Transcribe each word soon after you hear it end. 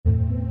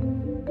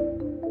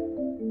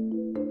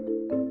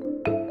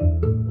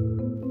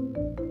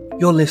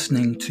You're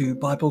listening to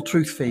Bible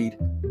Truth Feed,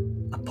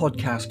 a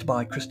podcast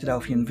by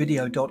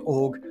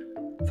Christadelphianvideo.org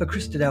for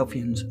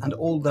Christadelphians and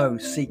all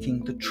those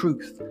seeking the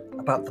truth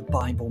about the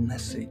Bible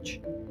message.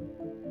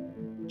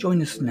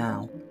 Join us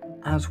now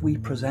as we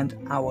present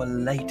our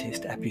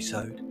latest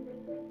episode.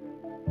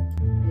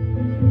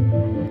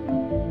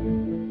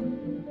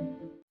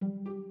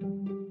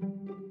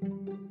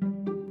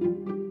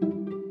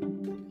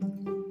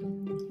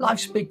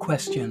 Life's big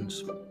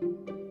questions.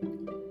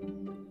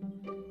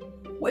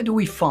 Where do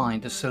we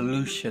find a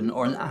solution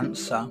or an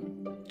answer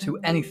to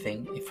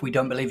anything if we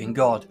don't believe in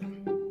God?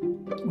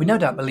 We no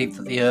doubt believe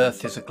that the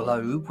earth is a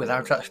globe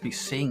without actually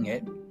seeing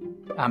it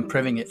and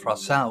proving it for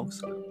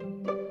ourselves.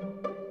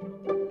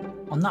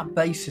 On that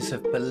basis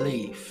of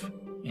belief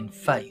in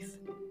faith,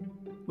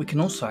 we can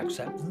also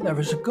accept that there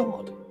is a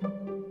God.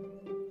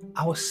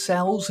 Our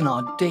cells and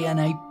our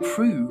DNA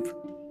prove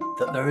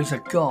that there is a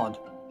God.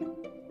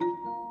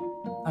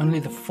 Only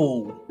the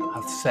fool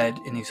hath said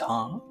in his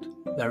heart,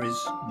 there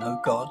is no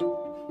God.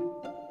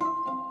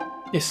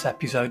 This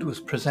episode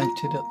was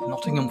presented at the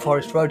Nottingham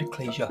Forest Road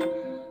Ecclesia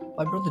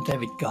by Brother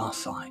David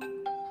Garside.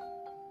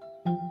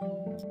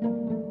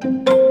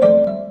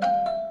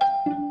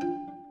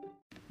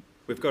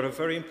 We've got a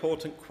very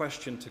important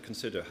question to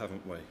consider,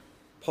 haven't we?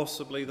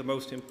 Possibly the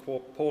most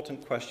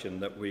important question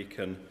that we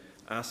can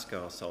ask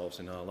ourselves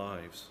in our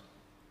lives.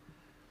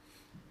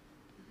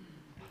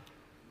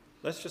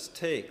 Let's just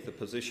take the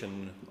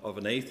position of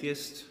an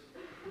atheist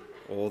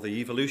or the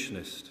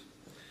evolutionist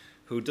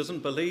who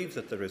doesn't believe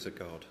that there is a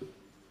God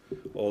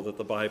or that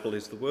the Bible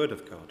is the Word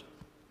of God.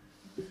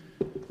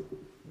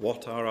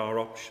 What are our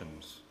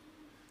options?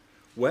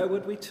 Where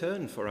would we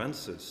turn for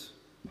answers?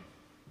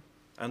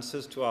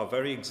 Answers to our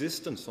very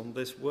existence on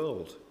this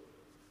world.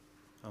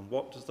 And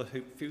what does the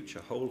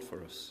future hold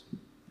for us?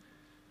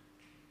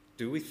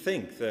 Do we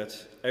think that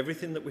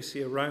everything that we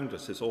see around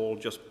us is all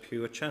just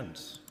pure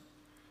chance?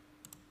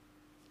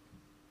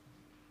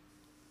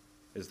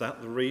 Is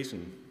that the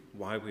reason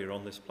why we are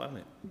on this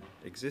planet,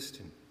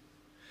 existing?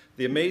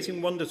 The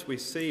amazing wonders we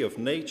see of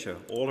nature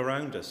all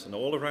around us and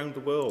all around the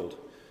world,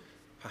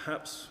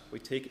 perhaps we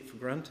take it for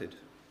granted.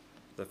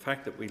 The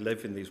fact that we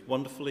live in these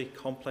wonderfully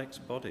complex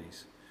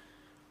bodies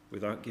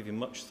without giving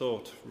much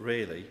thought,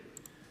 really,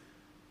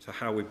 to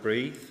how we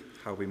breathe,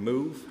 how we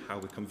move, how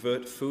we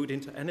convert food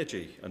into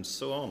energy, and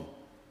so on.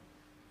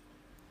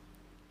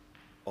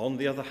 On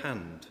the other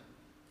hand,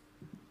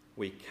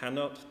 we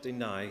cannot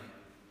deny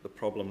the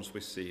problems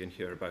we see and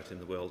hear about in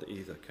the world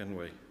either, can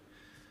we?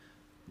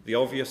 The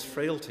obvious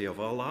frailty of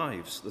our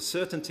lives, the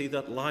certainty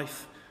that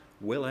life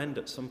will end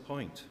at some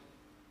point,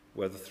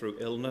 whether through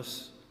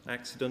illness,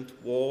 accident,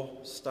 war,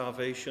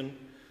 starvation,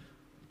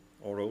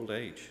 or old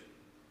age.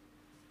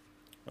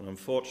 And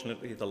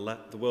unfortunately,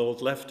 the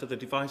world left to the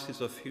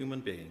devices of human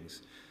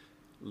beings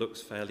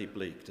looks fairly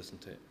bleak,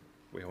 doesn't it?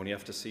 We only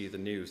have to see the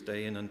news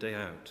day in and day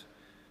out.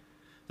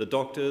 The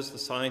doctors, the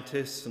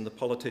scientists, and the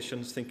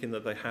politicians thinking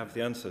that they have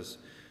the answers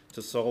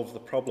to solve the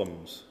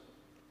problems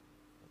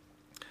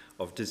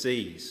of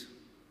disease,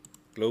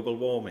 global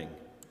warming,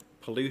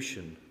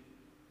 pollution,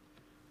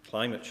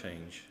 climate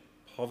change,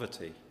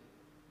 poverty,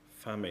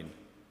 famine,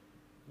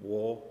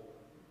 war,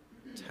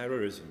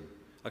 terrorism.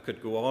 I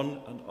could go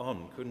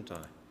on, couldn't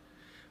I?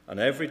 And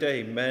every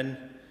day men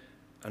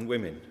and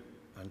women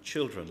and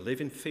children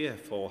live in fear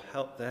for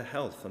their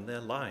health and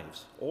their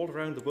lives all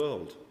around the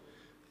world.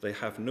 They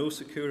have no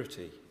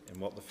security in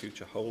what the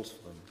future holds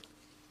for them.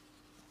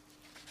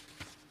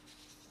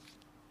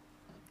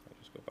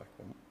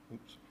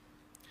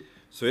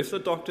 So if the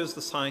doctors,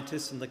 the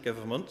scientists, and the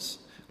governments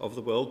of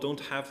the world don't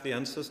have the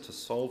answers to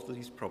solve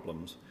these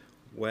problems,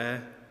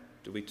 where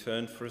do we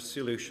turn for a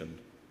solution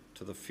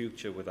to the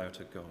future without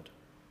a God?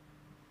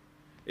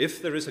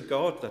 If there is a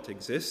God that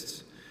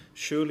exists,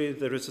 surely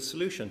there is a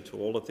solution to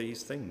all of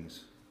these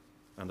things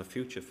and a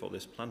future for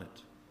this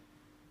planet.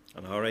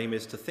 And our aim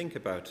is to think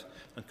about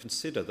and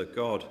consider the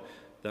God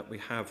that we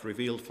have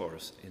revealed for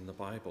us in the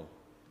Bible.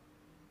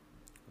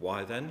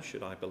 Why then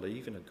should I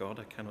believe in a God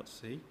I cannot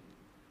see?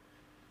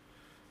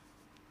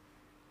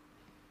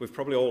 We've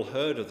probably all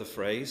heard of the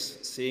phrase,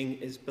 seeing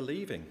is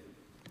believing.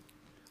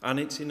 And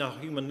it's in our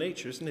human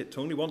nature, isn't it, to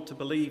only want to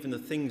believe in the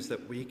things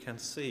that we can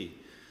see,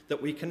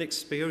 that we can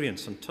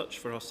experience and touch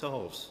for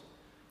ourselves,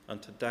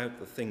 and to doubt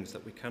the things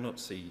that we cannot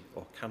see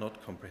or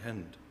cannot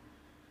comprehend.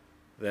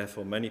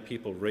 Therefore, many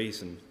people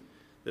reason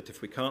that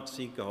if we can't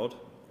see God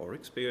or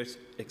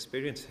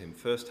experience him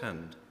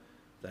firsthand,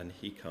 then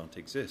he can't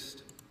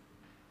exist.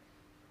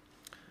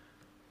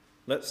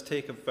 Let's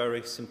take a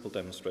very simple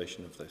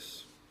demonstration of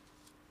this.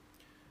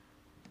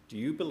 Do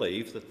you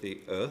believe that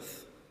the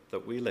earth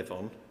that we live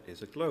on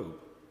is a globe?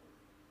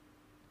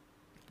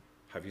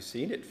 Have you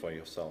seen it for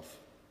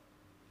yourself?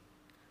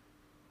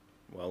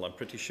 Well, I'm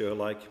pretty sure,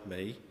 like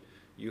me,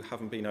 you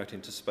haven't been out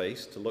into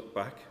space to look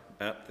back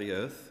at the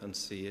earth and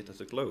see it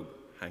as a globe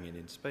hanging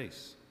in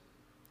space.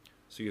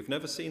 So you've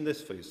never seen this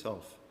for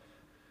yourself.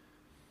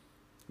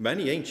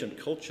 Many ancient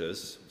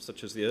cultures,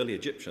 such as the early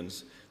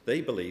Egyptians, they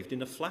believed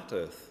in a flat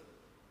earth.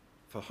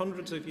 For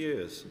hundreds of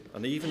years,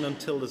 and even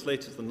until as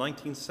late as the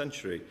 19th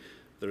century,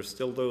 there are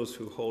still those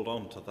who hold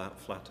on to that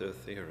flat earth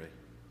theory.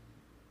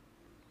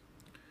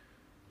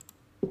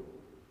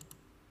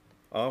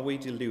 Are we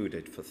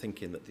deluded for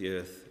thinking that the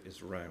earth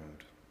is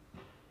round?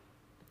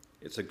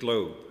 It's a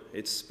globe.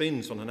 It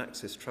spins on an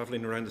axis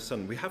travelling around the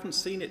sun. We haven't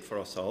seen it for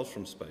ourselves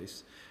from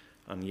space,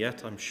 and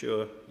yet I'm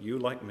sure you,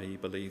 like me,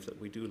 believe that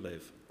we do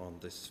live on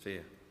this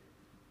sphere.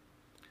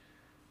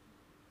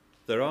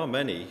 There are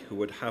many who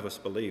would have us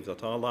believe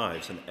that our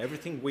lives and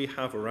everything we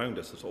have around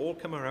us has all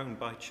come around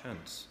by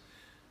chance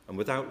and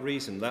without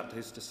reason. That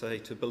is to say,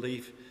 to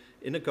believe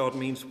in a God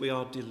means we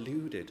are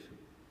deluded.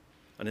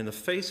 And in the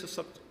face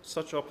of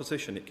such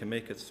opposition, it can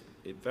make it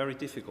very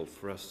difficult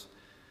for us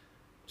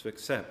to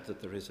accept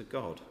that there is a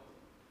God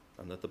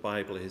and that the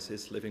Bible is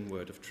his living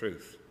word of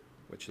truth,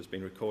 which has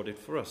been recorded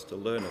for us to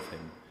learn of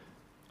him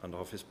and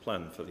of his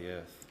plan for the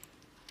earth.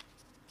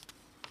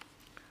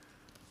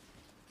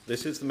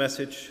 This is the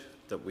message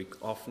that we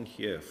often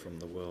hear from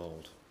the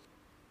world.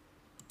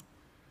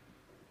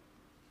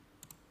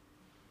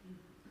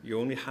 You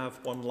only have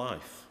one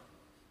life.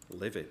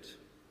 Live it.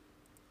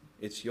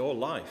 It's your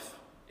life.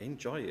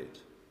 Enjoy it.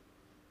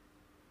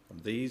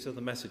 And these are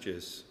the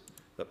messages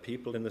that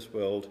people in this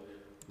world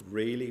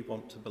really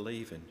want to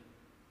believe in.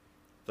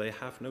 They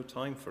have no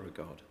time for a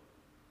God.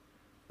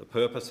 The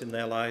purpose in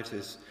their lives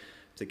is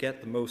to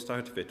get the most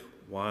out of it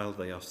while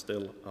they are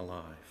still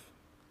alive.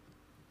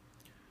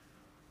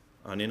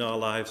 And in our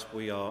lives,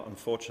 we are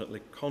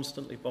unfortunately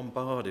constantly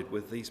bombarded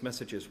with these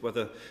messages,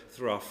 whether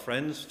through our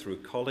friends, through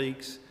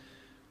colleagues,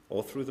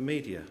 or through the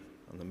media.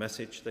 And the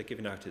message they're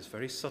giving out is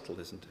very subtle,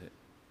 isn't it?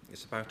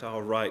 It's about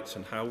our rights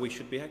and how we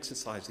should be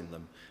exercising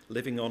them,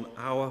 living on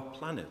our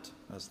planet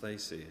as they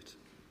see it,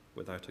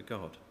 without a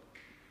God.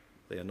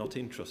 They are not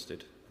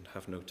interested and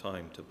have no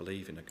time to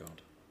believe in a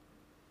God.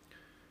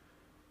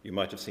 You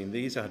might have seen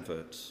these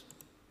adverts.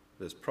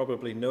 There's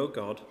probably no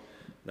God.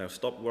 Now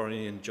stop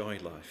worrying, enjoy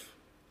life.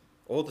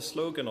 Or the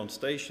slogan on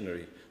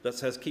stationery that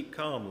says, keep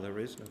calm, there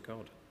is no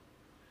God.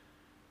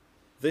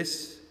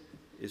 This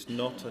is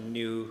not a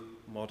new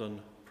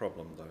modern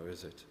problem, though,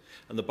 is it?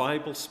 And the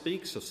Bible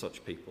speaks of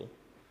such people.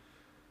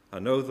 I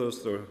know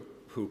those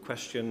who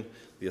question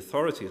the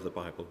authority of the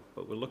Bible,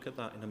 but we'll look at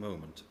that in a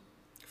moment.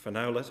 For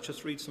now, let's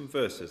just read some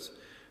verses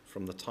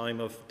from the time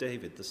of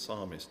David, the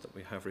psalmist, that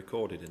we have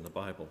recorded in the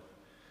Bible,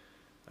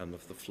 and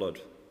of the flood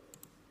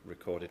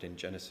recorded in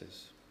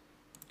Genesis.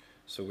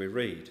 So we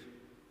read,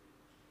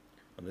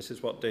 and this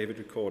is what David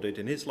recorded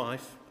in his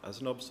life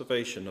as an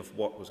observation of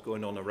what was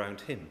going on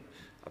around him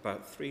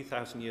about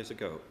 3,000 years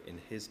ago in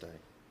his day.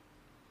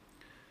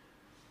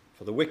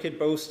 For the wicked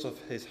boasts of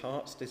his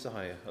heart's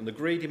desire, and the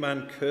greedy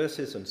man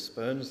curses and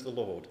spurns the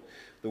Lord.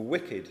 The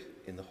wicked,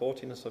 in the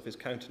haughtiness of his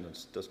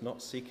countenance, does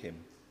not seek him.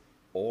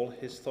 All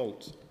his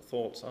thoughts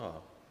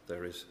are,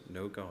 there is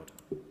no God.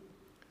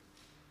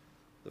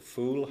 The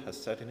fool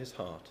has said in his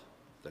heart,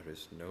 there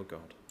is no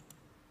God.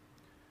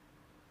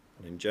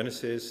 And in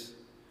Genesis,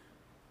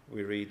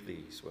 we read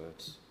these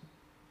words.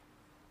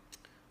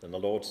 Then the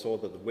Lord saw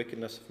that the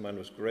wickedness of man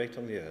was great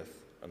on the earth,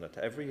 and that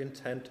every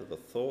intent of the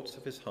thoughts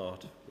of his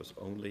heart was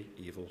only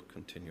evil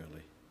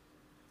continually.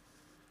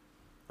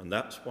 And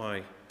that's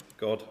why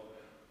God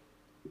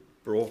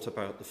brought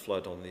about the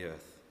flood on the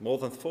earth more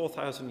than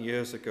 4,000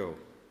 years ago.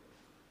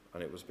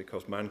 And it was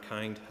because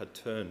mankind had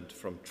turned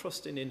from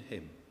trusting in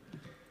him.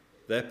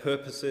 Their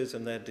purposes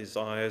and their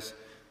desires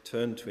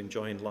turned to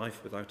enjoying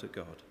life without a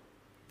God.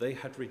 They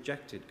had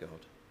rejected God,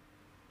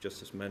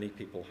 just as many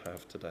people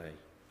have today.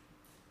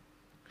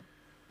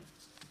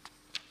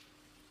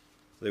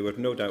 They would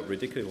no doubt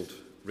ridiculed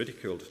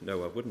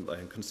Noah, wouldn't they,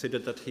 and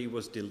considered that he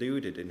was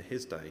deluded in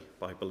his day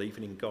by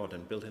believing in God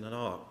and building an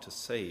ark to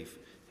save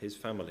his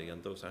family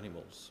and those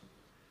animals.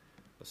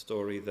 A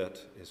story that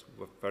is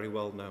very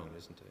well known,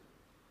 isn't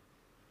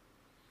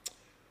it?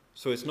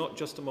 So it's not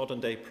just a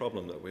modern day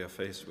problem that we are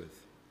faced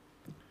with.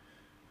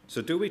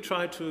 So do we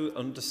try to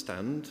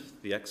understand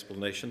the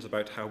explanations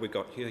about how we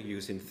got here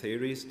using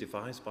theories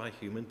devised by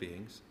human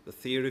beings, the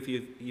theory of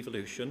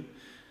evolution,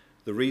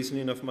 the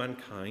reasoning of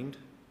mankind,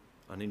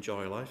 and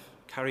enjoy life,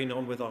 carrying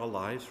on with our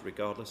lives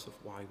regardless of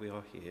why we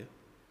are here,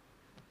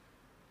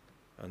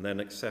 and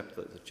then accept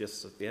that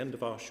just at the end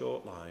of our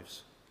short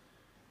lives,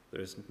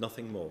 there is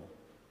nothing more,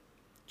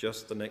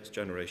 just the next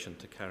generation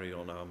to carry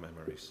on our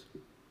memories?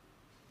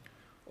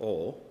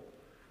 Or,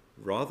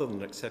 rather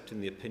than accepting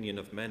the opinion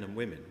of men and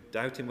women,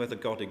 doubting whether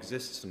God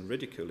exists and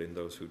ridiculing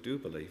those who do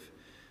believe,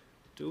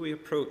 do we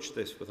approach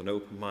this with an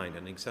open mind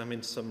and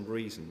examine some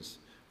reasons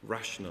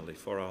rationally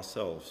for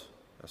ourselves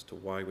as to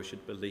why we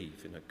should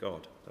believe in a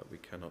God that we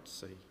cannot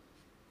see?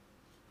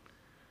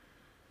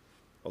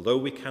 Although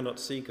we cannot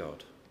see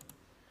God,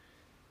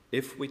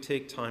 if we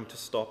take time to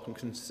stop and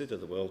consider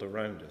the world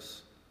around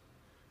us,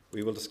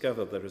 we will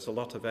discover there is a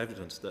lot of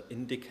evidence that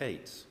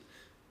indicates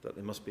that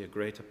there must be a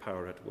greater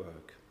power at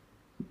work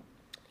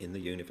in the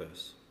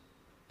universe.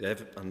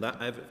 And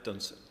that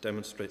evidence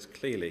demonstrates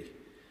clearly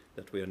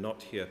that we are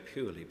not here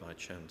purely by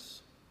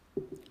chance.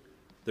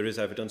 There is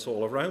evidence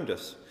all around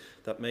us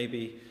that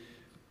maybe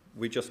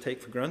we just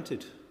take for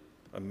granted,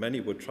 and many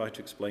would try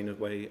to explain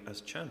away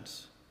as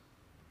chance.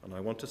 And I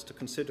want us to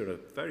consider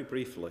it very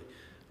briefly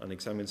and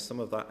examine some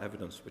of that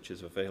evidence which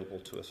is available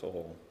to us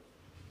all.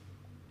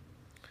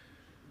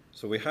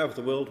 So we have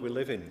the world we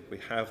live in. We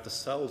have the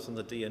cells and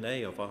the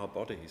DNA of our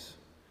bodies.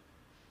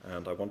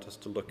 And I want us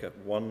to look at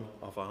one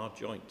of our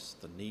joints,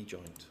 the knee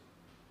joint.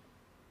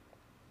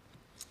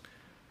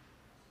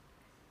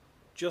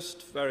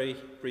 Just very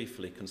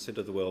briefly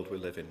consider the world we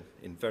live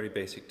in very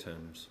basic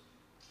terms.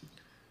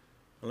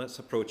 And let's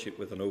approach it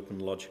with an open,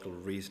 logical,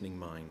 reasoning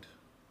mind.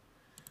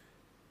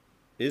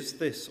 Is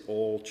this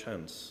all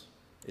chance?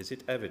 Is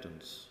it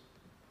evidence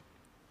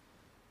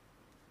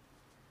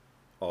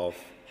of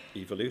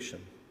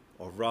evolution?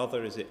 Or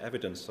rather, is it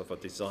evidence of a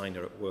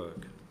designer at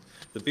work?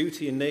 The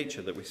beauty in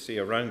nature that we see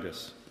around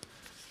us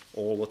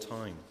all the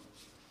time.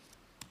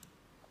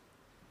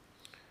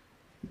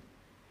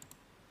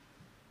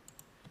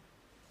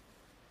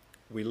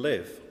 We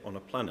live on a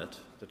planet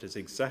that is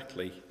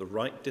exactly the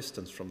right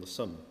distance from the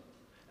sun.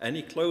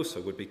 Any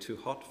closer would be too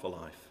hot for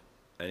life.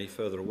 Any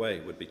further away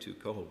would be too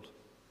cold.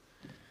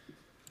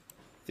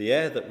 The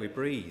air that we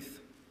breathe,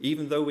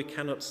 even though we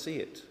cannot see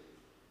it,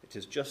 it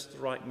is just the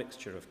right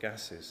mixture of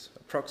gases,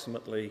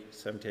 approximately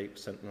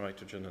 78%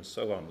 nitrogen and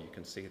so on. You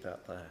can see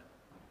that there.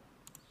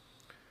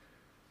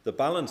 The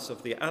balance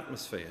of the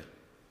atmosphere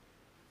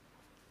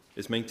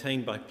is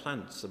maintained by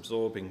plants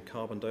absorbing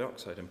carbon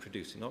dioxide and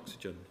producing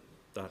oxygen.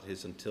 That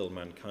is until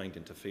mankind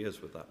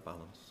interferes with that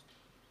balance.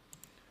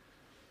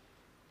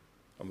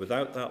 And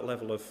without that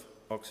level of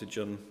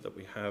oxygen that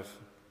we have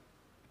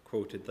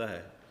quoted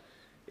there,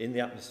 in the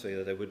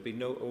atmosphere there would be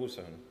no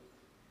ozone,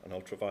 and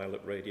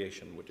ultraviolet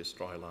radiation would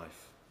destroy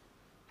life.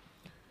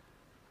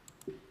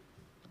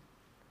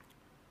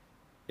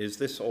 Is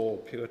this all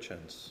pure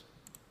chance?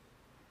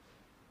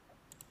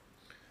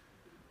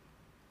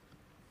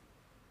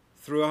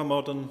 Through our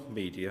modern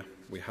media,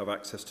 we have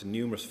access to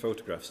numerous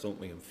photographs, don't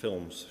we, and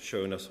films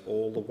showing us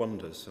all the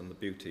wonders and the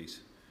beauties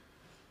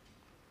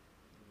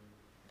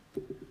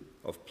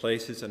of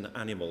places and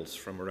animals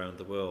from around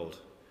the world.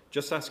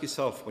 Just ask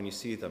yourself when you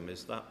see them,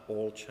 is that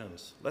all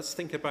chance? Let's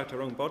think about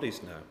our own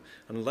bodies now,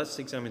 and let's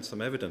examine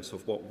some evidence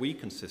of what we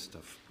consist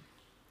of.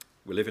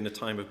 We live in a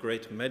time of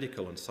great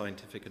medical and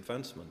scientific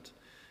advancement,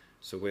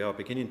 so we are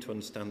beginning to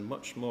understand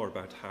much more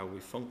about how we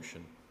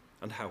function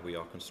and how we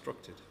are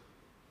constructed.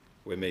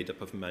 We're made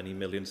up of many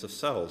millions of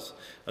cells,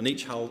 and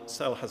each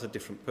cell has a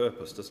different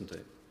purpose, doesn't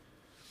it?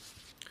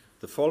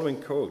 The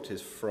following quote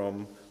is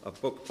from a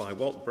book by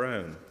Walt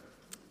Brown,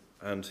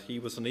 and he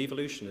was an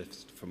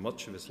evolutionist for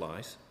much of his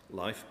life,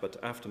 but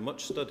after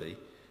much study,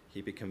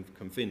 he became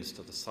convinced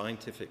of the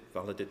scientific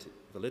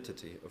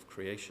validity of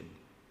creation.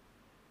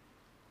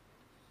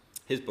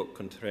 His book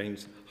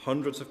contains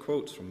hundreds of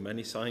quotes from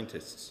many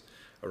scientists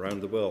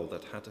around the world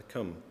that had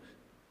come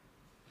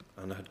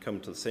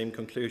to the same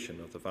conclusion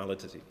of the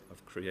validity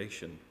of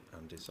creation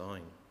and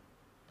design.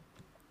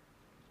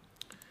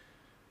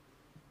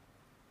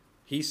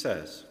 He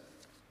says,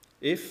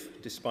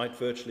 if, despite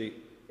virtually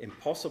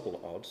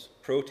impossible odds,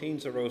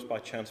 proteins arose by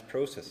chance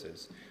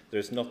processes, there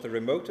is not the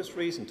remotest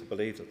reason to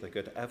believe that they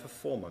could ever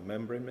form a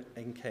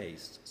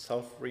membrane-encased,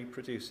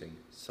 self-reproducing,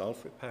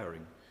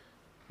 self-repairing,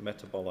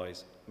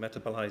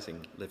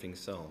 metabolizing living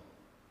cell.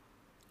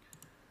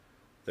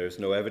 There is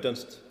no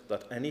evidence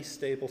that any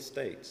stable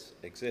states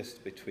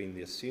exist between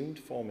the assumed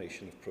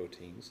formation of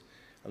proteins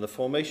and the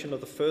formation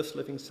of the first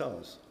living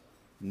cells.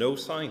 No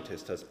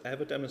scientist has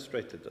ever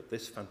demonstrated that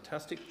this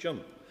fantastic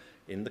jump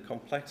in the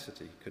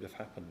complexity could have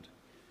happened,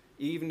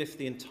 even if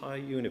the entire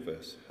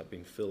universe had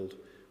been filled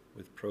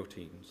with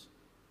proteins.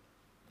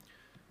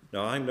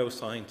 Now, I'm no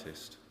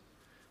scientist,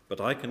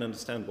 but I can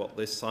understand what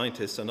this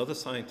scientist and other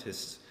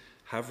scientists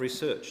have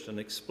researched and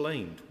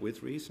explained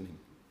with reasoning.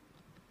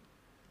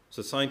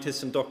 So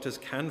scientists and doctors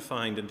can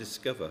find and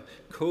discover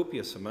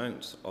copious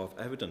amounts of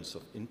evidence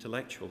of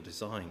intellectual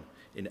design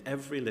in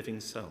every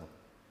living cell.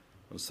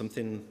 And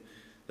something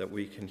that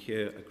we can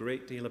hear a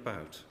great deal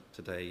about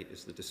today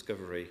is the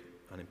discovery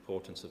and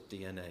importance of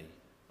DNA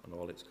and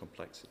all its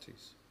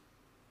complexities.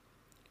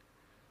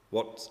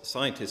 What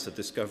scientists are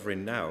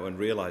discovering now and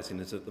realizing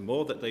is that the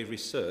more that they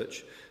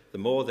research, the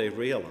more they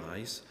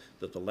realize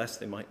that the less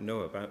they might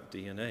know about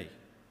DNA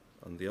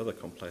and the other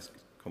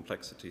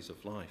complexities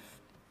of life.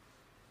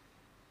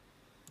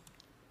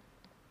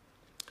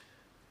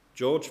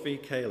 George V.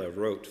 Kaler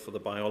wrote for The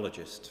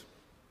Biologist.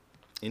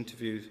 He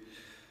interviewed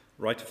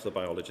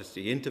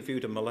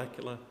a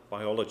molecular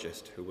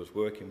biologist who was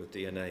working with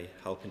DNA,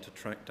 helping to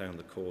track down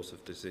the cause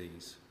of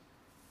disease.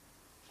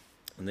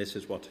 And this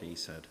is what he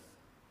said.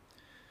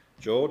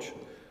 George,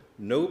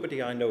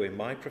 nobody I know in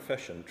my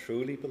profession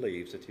truly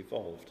believes it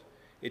evolved.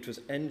 It was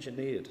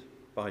engineered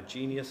by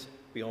genius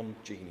beyond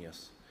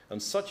genius,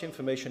 and such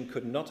information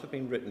could not have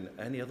been written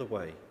any other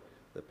way.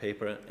 The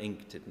paper and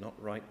ink did not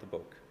write the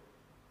book.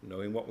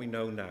 Knowing what we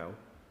know now,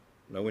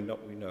 knowing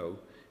what we know,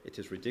 it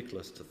is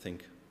ridiculous to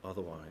think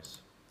otherwise.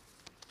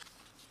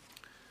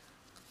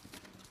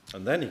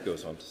 And then he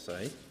goes on to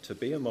say, to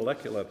be a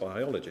molecular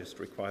biologist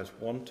requires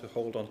one to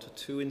hold on to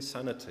two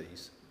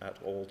insanities at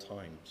all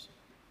times.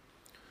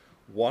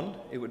 One,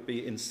 it would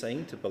be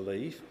insane to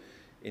believe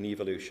in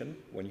evolution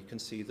when you can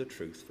see the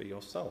truth for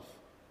yourself.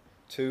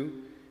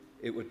 Two,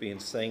 it would be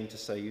insane to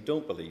say you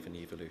don't believe in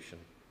evolution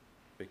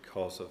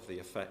because of the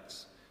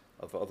effects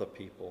of other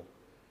people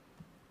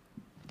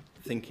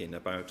thinking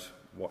about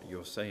what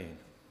you're saying.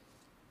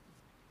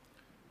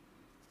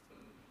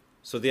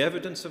 So the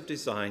evidence of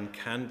design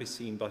can be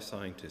seen by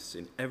scientists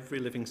in every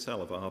living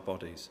cell of our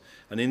bodies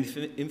and in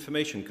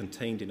information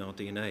contained in our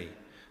DNA,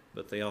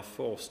 but they are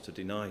forced to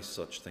deny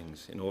such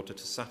things in order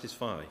to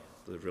satisfy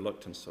the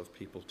reluctance of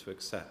people to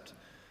accept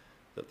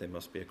that there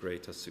must be a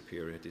greater,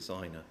 superior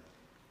designer.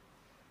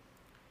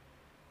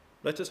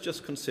 Let us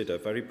just consider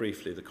very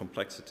briefly the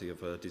complexity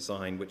of a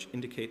design which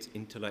indicates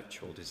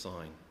intellectual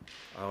design,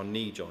 our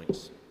knee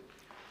joints.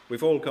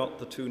 We've all got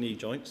the two knee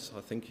joints,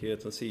 I think, here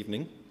this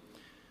evening.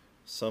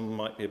 Some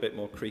might be a bit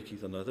more creaky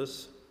than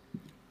others,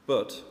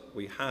 but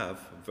we have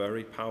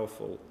very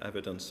powerful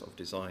evidence of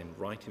design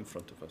right in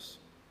front of us.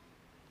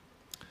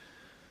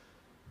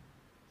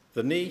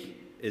 The knee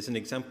is an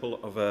example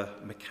of a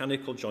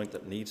mechanical joint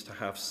that needs to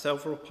have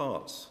several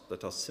parts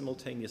that are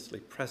simultaneously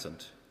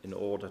present in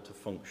order to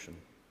function.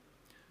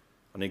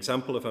 An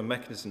example of a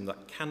mechanism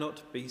that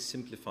cannot be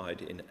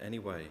simplified in any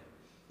way.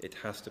 It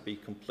has to be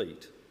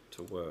complete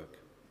to work.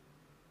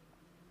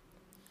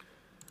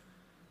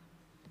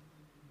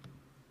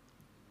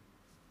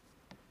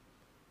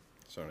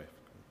 Sorry.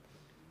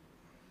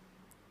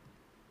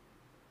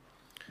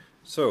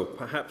 So,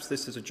 perhaps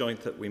this is a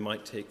joint that we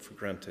might take for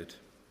granted.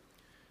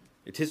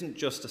 It isn't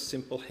just a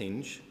simple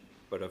hinge,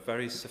 but a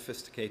very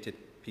sophisticated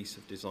piece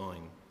of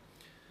design.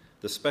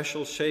 The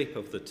special shape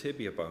of the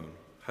tibia bone,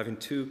 having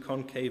two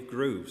concave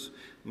grooves,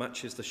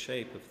 matches the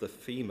shape of the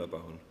femur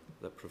bone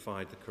that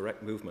provide the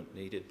correct movement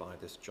needed by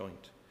this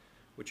joint,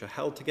 which are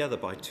held together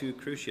by two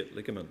cruciate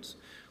ligaments,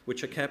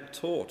 which are kept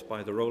taut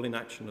by the rolling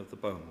action of the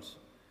bones.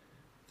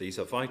 These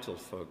are vital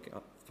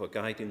for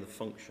guiding the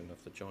function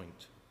of the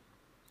joint.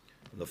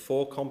 And the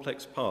four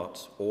complex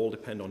parts all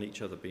depend on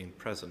each other being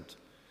present.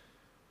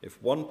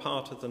 If one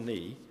part of the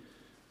knee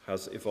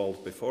has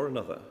evolved before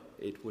another,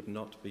 it would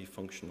not be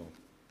functional.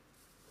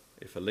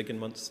 If a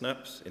ligament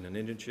snaps in an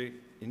injury,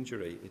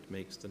 it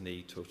makes the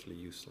knee totally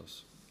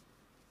useless.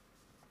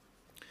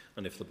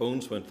 And if the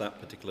bones weren't that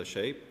particular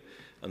shape,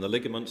 and the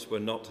ligaments were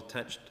not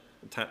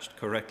attached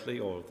correctly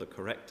or of the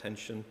correct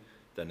tension,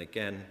 then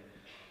again,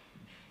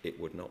 it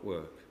would not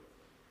work.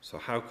 So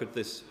how could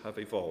this have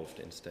evolved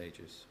in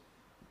stages?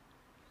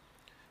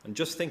 And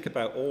just think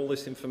about all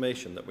this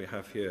information that we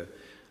have here,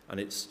 and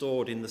it's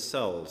stored in the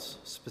cells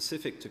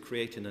specific to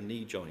creating a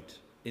knee joint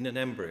in an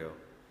embryo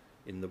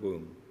in the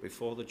womb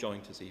before the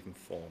joint is even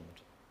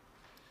formed.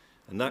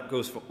 And that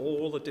goes for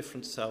all the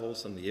different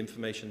cells and the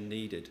information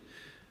needed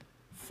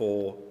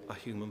for a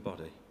human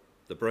body.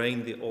 The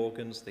brain, the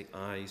organs, the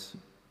eyes,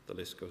 the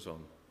list goes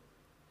on.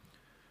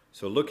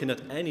 So looking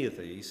at any of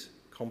these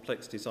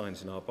complex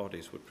designs in our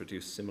bodies would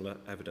produce similar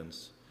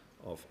evidence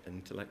of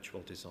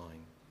intellectual design.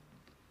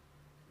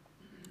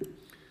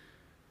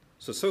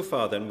 So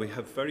far then, we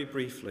have very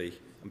briefly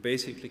and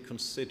basically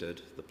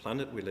considered the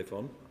planet we live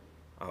on,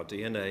 our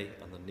DNA,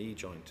 and the knee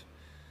joint.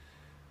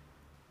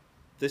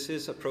 This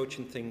is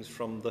approaching things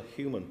from the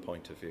human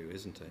point of view,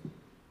 isn't it?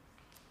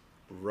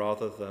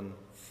 Rather than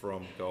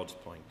from God's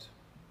point.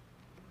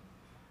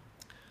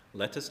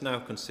 Let us now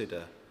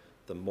consider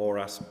the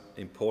more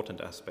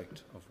important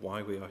aspect of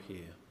why we are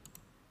here.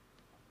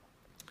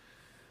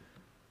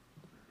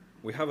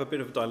 We have a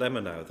bit of a dilemma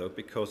now, though,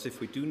 because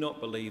if we do not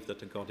believe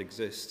that a God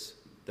exists,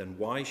 then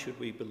why should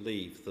we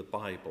believe the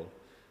Bible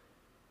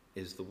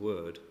is the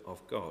Word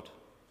of God?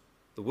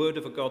 The Word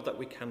of a God that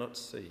we cannot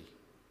see.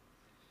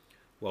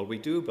 Well, we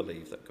do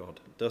believe that God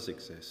does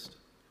exist,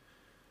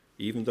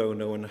 even though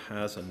no one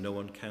has and no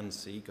one can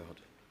see God.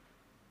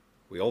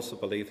 We also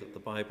believe that the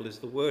Bible is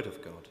the Word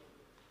of God.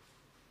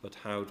 But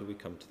how do we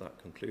come to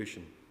that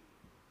conclusion?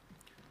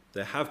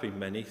 There have been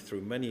many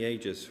through many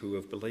ages who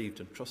have believed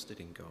and trusted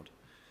in God,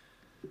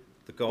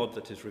 the God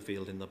that is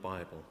revealed in the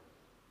Bible,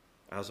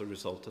 as a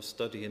result of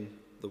studying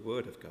the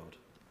Word of God.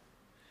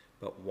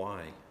 But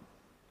why?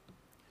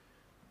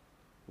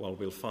 Well,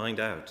 we'll find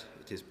out.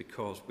 It is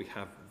because we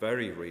have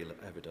very real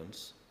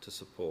evidence to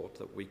support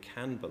that we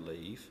can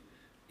believe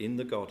in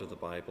the God of the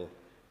Bible,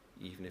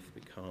 even if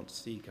we can't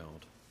see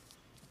God.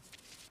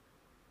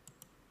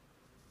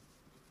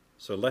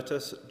 So let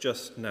us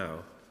just now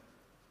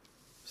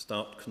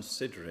start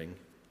considering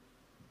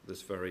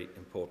this very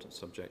important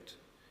subject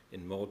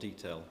in more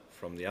detail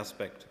from the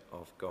aspect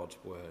of God's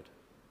Word.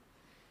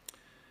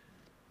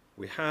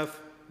 We have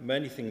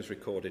many things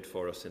recorded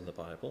for us in the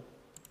Bible.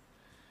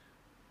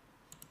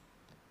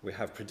 We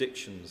have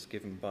predictions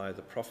given by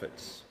the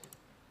prophets.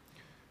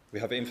 We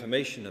have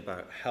information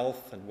about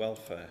health and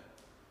welfare.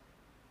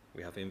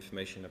 We have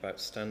information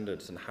about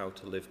standards and how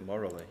to live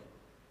morally.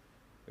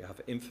 We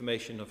have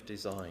information of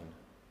design.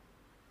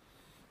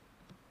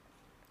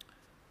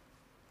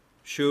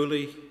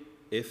 Surely,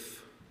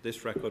 if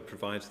this record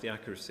provides the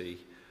accuracy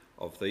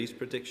of these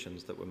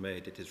predictions that were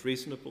made, it is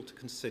reasonable to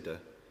consider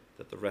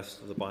that the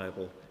rest of the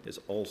Bible is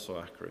also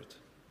accurate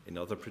in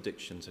other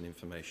predictions and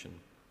information.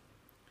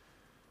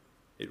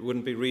 It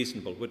wouldn't be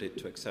reasonable, would it,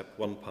 to accept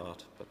one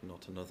part but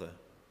not another?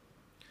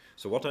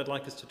 So what I'd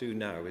like us to do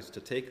now is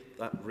to take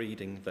that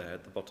reading there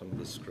at the bottom of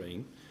the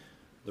screen,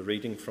 the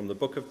reading from the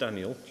book of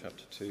Daniel,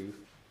 chapter 2.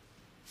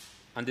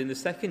 And in the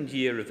 2nd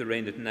year of the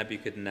reign of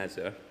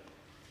Nebuchadnezzar,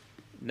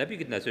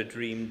 Nebuchadnezzar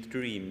dreamed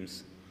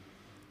dreams,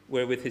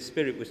 wherewith his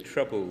spirit was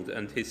troubled,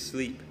 and his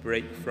sleep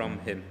brake from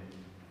him.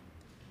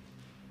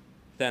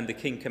 Then the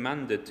king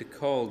commanded to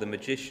call the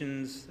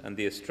magicians, and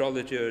the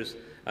astrologers,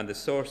 and the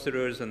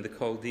sorcerers, and the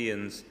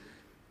Chaldeans,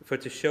 for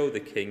to show the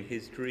king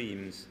his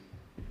dreams.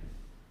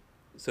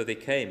 So they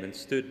came and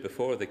stood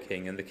before the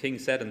king, and the king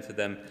said unto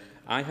them,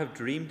 I have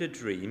dreamed a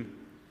dream,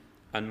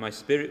 and my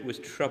spirit was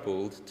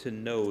troubled to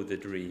know the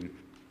dream.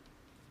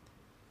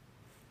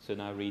 So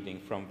now reading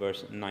from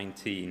verse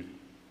 19.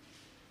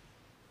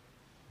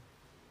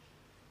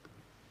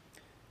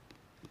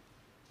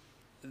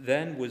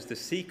 Then was the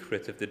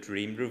secret of the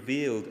dream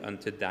revealed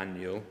unto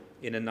Daniel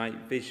in a night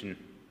vision.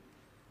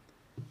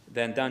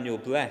 Then Daniel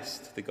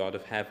blessed the God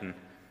of heaven,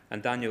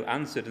 and Daniel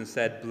answered and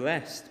said,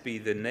 Blessed be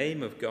the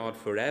name of God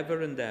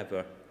forever and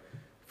ever,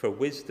 for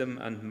wisdom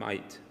and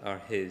might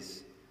are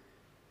his.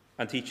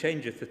 And he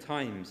changeth the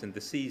times and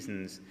the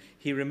seasons.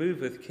 He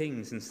removeth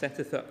kings and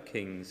setteth up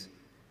kings.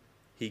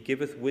 He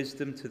giveth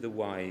wisdom to the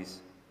wise,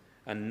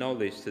 and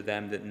knowledge to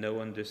them that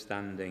know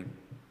understanding.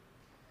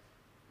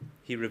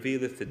 He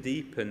revealeth the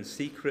deep and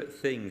secret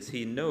things.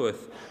 He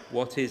knoweth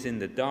what is in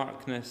the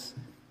darkness,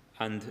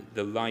 and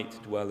the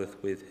light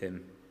dwelleth with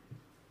him.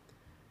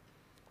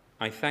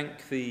 I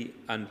thank thee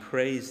and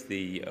praise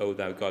thee, O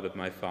thou God of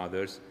my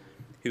fathers,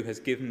 who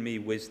hast given me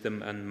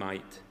wisdom and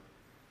might,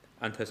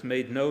 and hast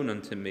made known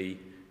unto me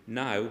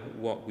now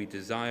what we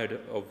desired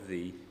of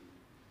thee.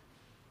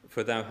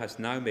 For thou hast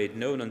now made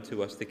known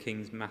unto us the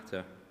king's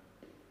matter.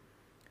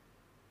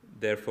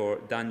 Therefore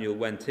Daniel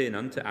went in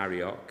unto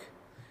Arioch,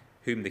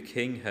 whom the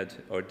king had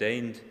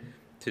ordained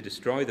to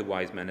destroy the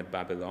wise men of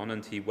Babylon,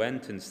 and he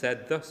went and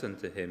said thus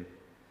unto him,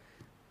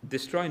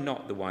 Destroy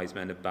not the wise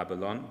men of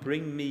Babylon,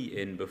 bring me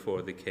in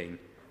before the king,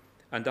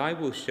 and I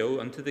will show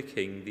unto the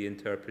king the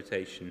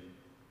interpretation.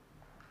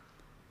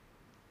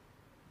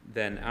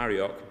 Then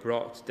Arioch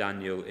brought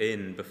Daniel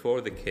in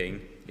before the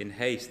king in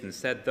haste, and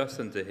said thus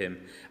unto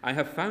him, I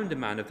have found a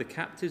man of the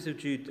captives of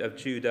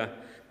Judah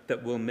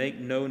that will make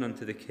known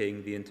unto the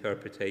king the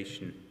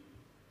interpretation.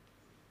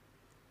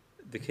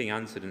 The king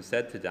answered and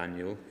said to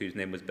Daniel, whose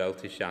name was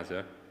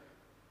Belteshazzar,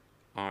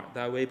 Art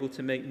thou able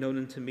to make known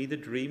unto me the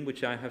dream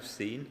which I have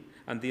seen,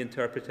 and the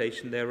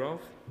interpretation thereof?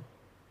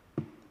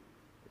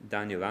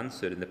 Daniel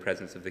answered in the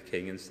presence of the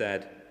king and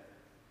said,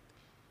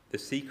 The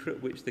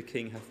secret which the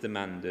king hath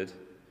demanded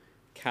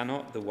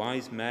cannot the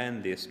wise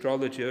men, the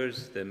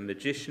astrologers, the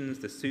magicians,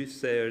 the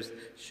soothsayers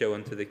show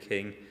unto the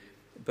king,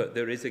 but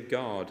there is a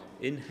God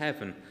in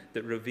heaven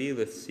that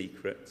revealeth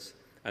secrets,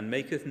 and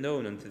maketh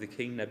known unto the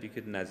king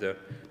Nebuchadnezzar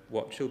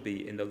what shall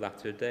be in the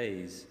latter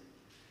days.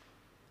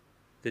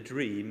 The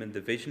dream and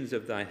the visions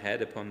of thy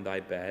head upon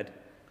thy bed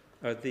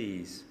are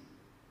these.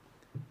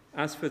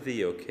 As for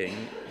thee, O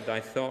king, thy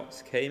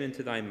thoughts came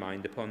into thy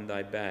mind upon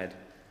thy bed,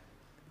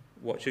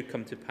 what should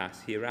come to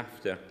pass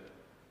hereafter.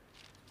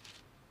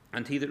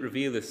 And he that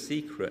revealeth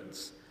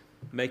secrets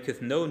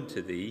maketh known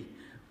to thee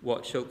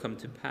what shall come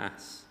to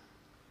pass.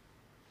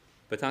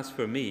 But as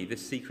for me,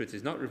 this secret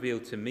is not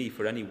revealed to me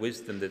for any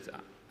wisdom that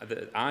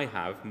I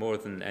have more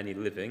than any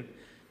living,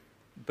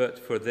 but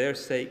for their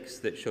sakes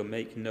that shall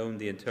make known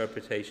the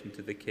interpretation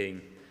to the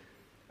king,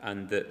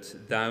 and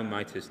that thou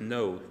mightest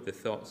know the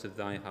thoughts of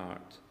thy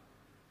heart.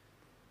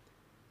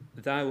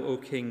 Thou, O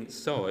king,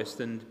 sawest,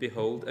 and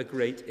behold, a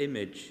great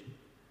image.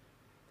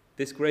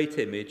 This great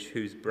image,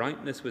 whose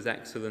brightness was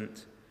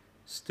excellent,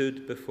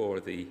 stood before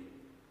thee,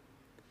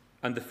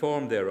 and the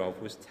form thereof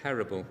was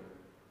terrible.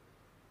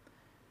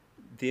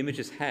 The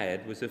image's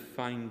head was of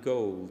fine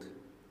gold,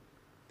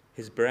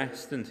 his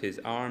breast and his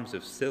arms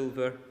of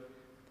silver,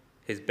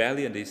 his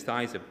belly and his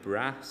thighs of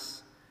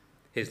brass,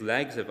 his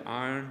legs of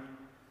iron,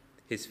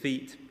 his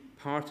feet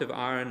part of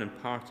iron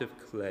and part of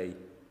clay.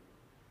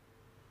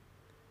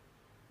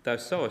 Thou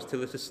sawest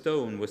till that a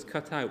stone was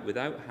cut out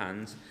without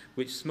hands,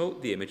 which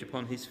smote the image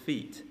upon his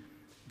feet,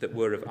 that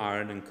were of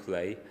iron and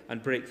clay,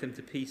 and brake them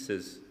to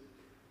pieces.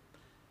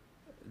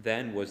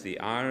 Then was the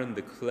iron,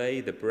 the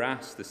clay, the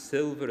brass, the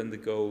silver, and the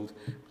gold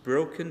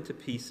broken to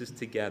pieces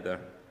together,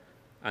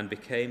 and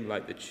became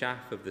like the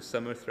chaff of the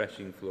summer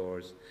threshing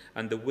floors,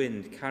 and the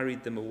wind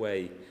carried them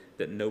away,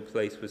 that no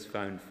place was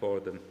found for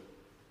them.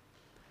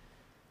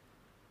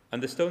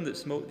 And the stone that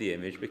smote the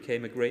image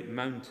became a great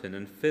mountain,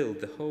 and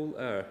filled the whole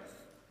earth.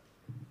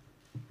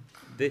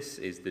 This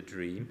is the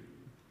dream,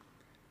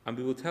 and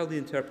we will tell the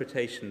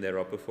interpretation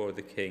thereof before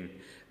the king.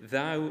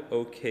 Thou,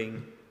 O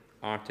king,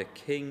 art a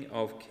king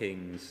of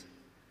kings.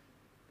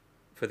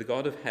 For the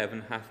God of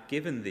heaven hath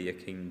given thee a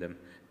kingdom,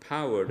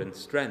 power and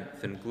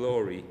strength and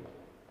glory.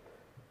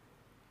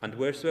 And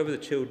wheresoever the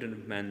children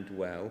of men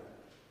dwell,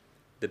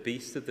 the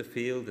beasts of the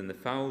field and the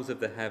fowls of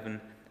the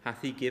heaven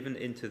hath he given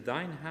into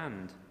thine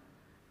hand,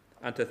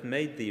 and hath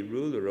made thee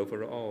ruler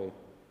over all.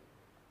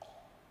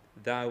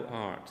 Thou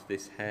art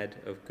this head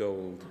of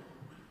gold.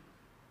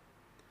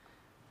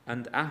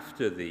 And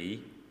after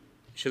thee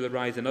shall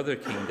arise another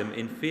kingdom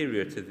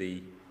inferior to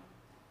thee,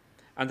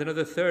 and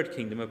another third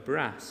kingdom of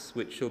brass,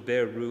 which shall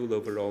bear rule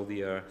over all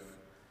the earth.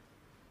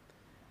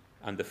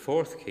 And the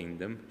fourth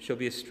kingdom shall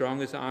be as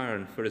strong as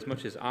iron, for as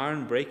much as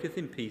iron breaketh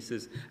in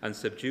pieces, and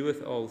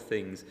subdueth all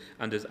things,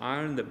 and as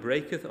iron that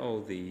breaketh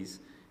all these,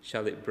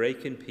 shall it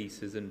break in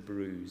pieces and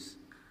bruise.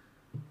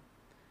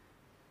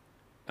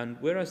 And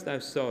whereas thou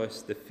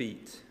sawest the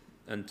feet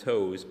and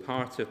toes,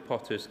 part of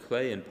potter's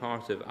clay and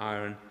part of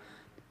iron,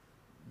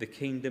 the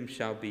kingdom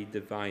shall be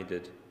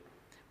divided.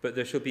 But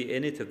there shall be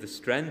in it of the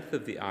strength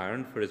of the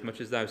iron, for as much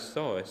as thou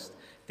sawest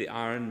the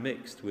iron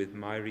mixed with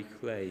miry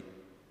clay.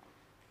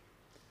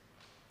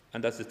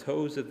 And as the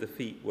toes of the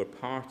feet were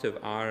part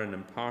of iron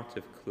and part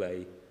of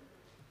clay,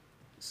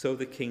 so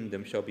the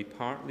kingdom shall be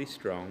partly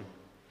strong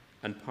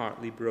and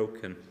partly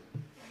broken.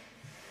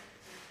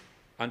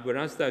 And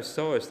whereas thou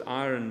sawest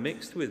iron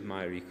mixed with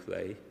miry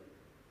clay,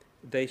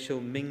 they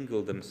shall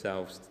mingle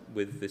themselves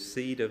with the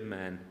seed of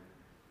men,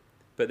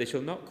 but they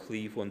shall not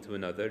cleave one to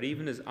another,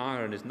 even as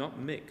iron is not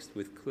mixed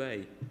with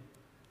clay.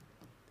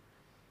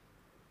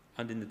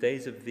 And in the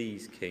days of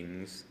these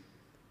kings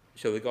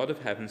shall the God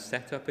of heaven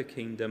set up a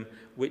kingdom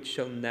which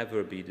shall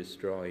never be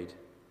destroyed.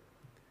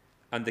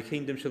 And the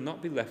kingdom shall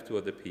not be left to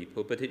other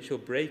people, but it shall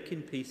break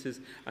in pieces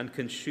and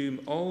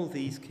consume all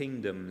these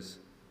kingdoms,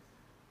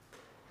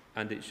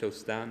 and it shall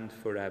stand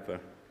forever.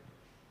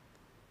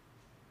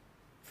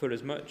 For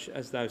as much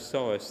as thou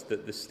sawest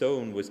that the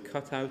stone was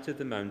cut out of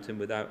the mountain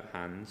without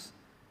hands,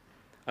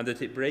 and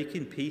that it brake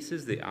in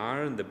pieces the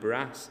iron, the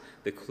brass,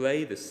 the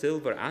clay, the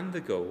silver, and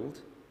the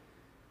gold,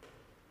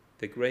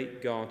 the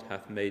great God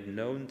hath made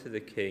known to the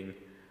king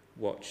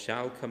what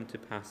shall come to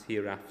pass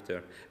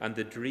hereafter, and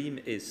the dream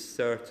is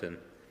certain,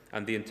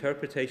 and the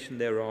interpretation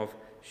thereof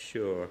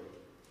sure.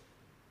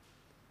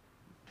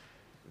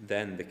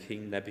 Then the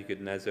king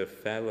Nebuchadnezzar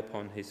fell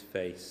upon his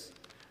face,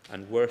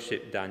 and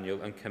worshipped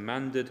Daniel, and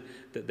commanded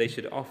that they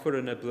should offer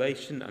an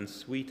oblation and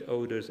sweet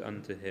odours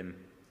unto him.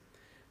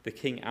 The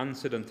king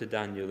answered unto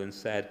Daniel, and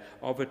said,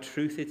 Of a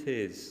truth it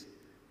is,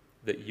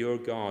 that your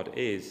God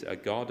is a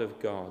God of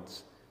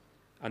gods,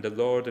 and a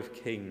Lord of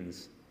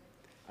kings,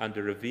 and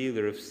a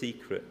revealer of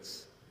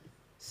secrets,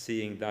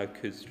 seeing thou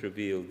couldst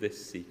reveal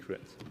this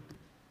secret.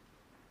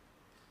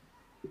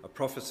 A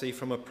prophecy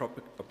from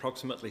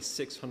approximately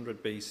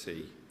 600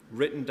 BC,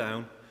 written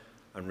down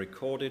and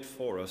recorded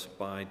for us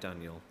by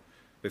Daniel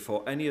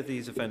before any of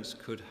these events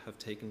could have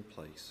taken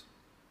place,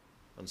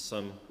 and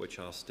some which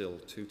are still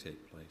to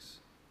take place.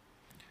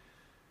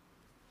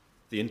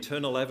 The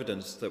internal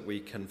evidence that we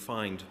can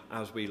find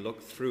as we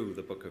look through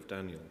the book of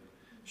Daniel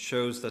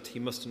shows that he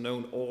must have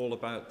known all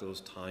about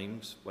those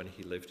times when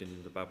he lived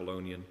in the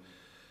Babylonian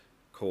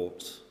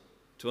courts,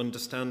 to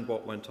understand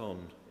what went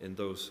on in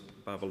those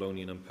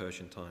Babylonian and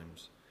Persian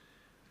times.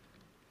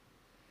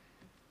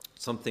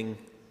 Something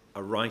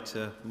a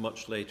writer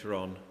much later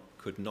on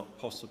could not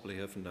possibly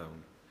have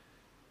known.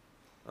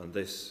 And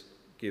this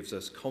gives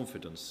us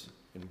confidence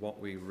in what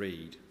we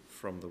read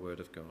from the Word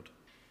of God.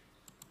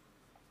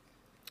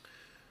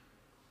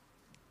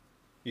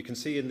 You can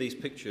see in these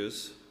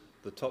pictures,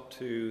 the top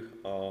two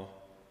are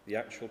the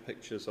actual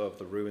pictures of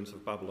the ruins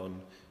of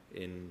Babylon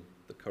in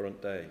the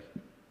current day.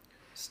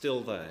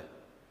 Still there,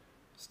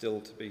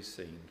 still to be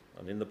seen.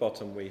 And in the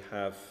bottom we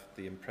have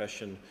the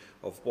impression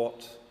of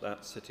what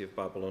that city of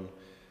Babylon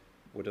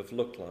would have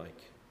looked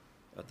like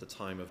at the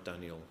time of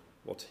Daniel,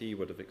 what he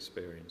would have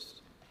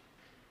experienced.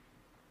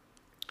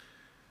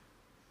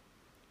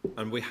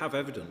 And we have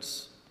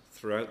evidence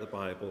throughout the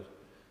Bible,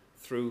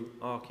 through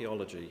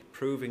archaeology,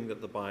 proving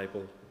that the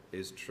Bible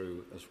is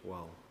true as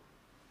well.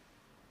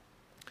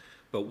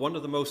 But one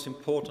of the most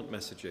important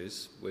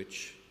messages,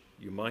 which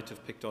you might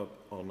have picked up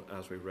on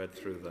as we read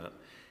through that,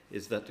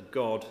 is that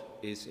God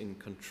is in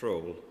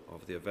control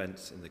of the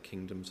events in the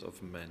kingdoms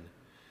of men.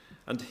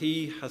 And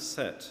he has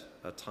set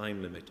a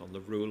time limit on the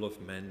rule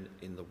of men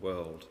in the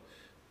world,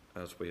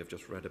 as we have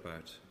just read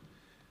about.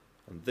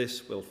 And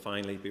this will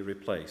finally be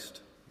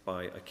replaced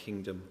by a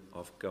kingdom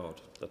of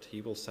God that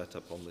he will set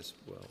up on this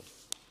world.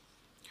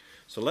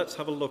 So let's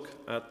have a look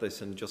at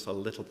this in just a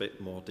little bit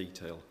more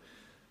detail.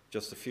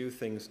 Just a few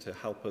things to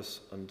help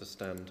us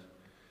understand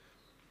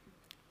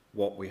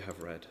what we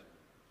have read.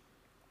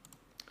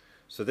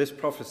 So this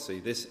prophecy,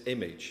 this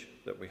image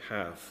that we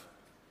have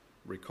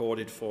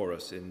recorded for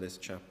us in this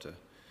chapter,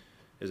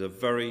 is a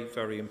very,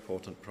 very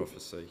important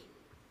prophecy.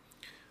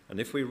 And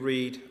if we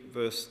read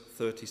verse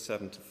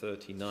 37 to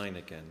 39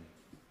 again,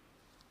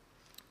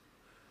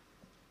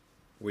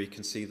 we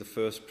can see the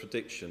first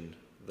prediction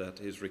that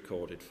is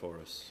recorded for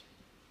us.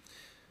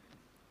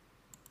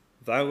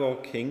 Thou, O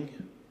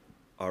King,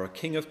 art a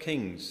King of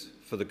kings,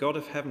 for the God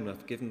of heaven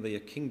hath given thee a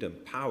kingdom,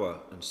 power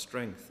and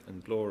strength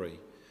and glory.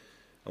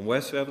 And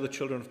wheresoever the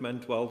children of men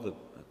dwell,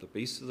 the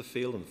beasts of the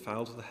field and the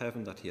fowls of the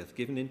heaven, that he hath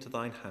given into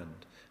thine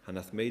hand, and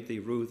hath made thee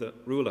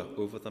ruler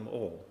over them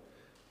all.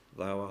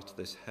 Thou art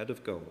this head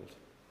of gold.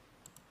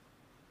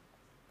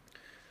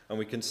 And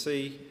we can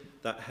see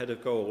that head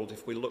of gold.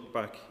 If we look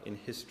back in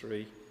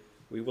history,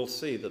 we will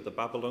see that the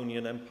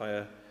Babylonian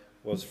Empire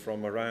was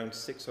from around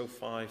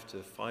 605 to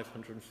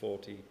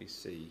 540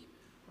 BC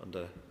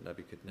under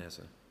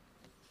Nebuchadnezzar.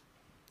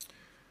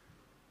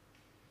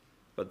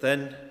 But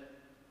then,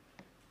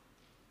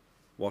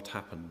 what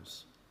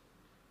happens?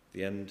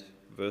 The end,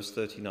 verse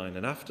 39,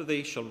 and after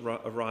thee shall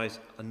arise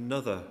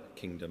another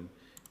kingdom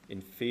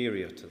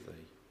inferior to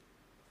thee.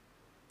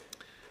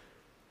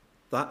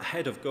 That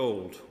head of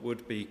gold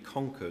would be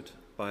conquered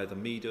by the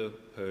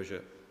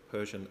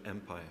Medo-Persian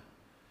Empire.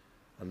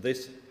 And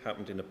this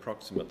happened in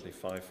approximately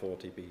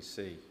 540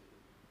 BC.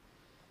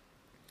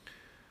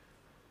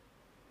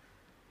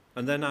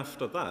 And then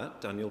after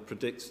that, Daniel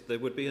predicts there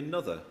would be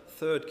another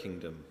third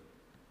kingdom.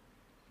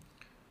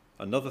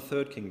 Another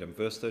third kingdom,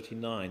 verse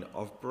 39,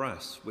 of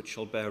brass, which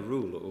shall bear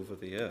rule over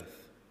the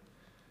earth.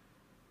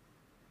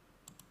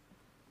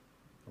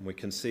 And we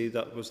can see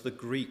that was the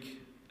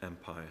Greek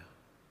Empire,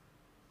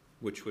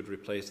 which would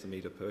replace the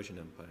Medo-Persian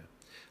Empire.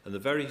 And the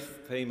very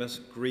famous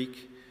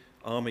Greek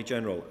army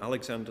general,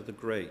 Alexander the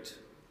Great,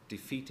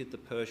 defeated the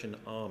Persian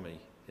army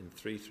in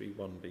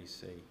 331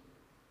 BC.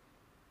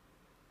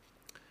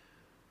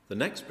 The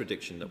next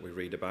prediction that we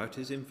read about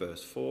is in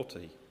verse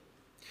 40.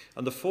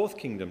 And the fourth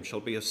kingdom shall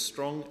be as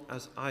strong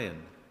as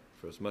iron,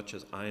 for as much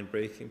as iron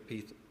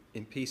breaketh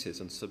in pieces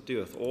and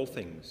subdueth all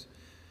things.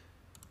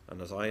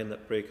 And as iron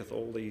that breaketh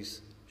all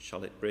these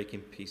shall it break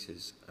in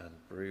pieces and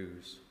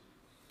bruise.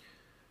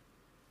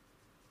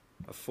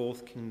 A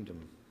fourth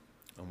kingdom.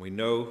 And we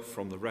know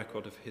from the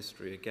record of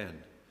history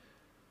again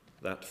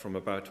that from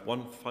about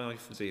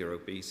 150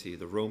 BC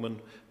the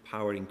Roman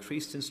power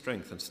increased in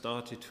strength and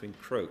started to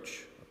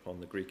encroach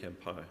upon the Greek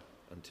Empire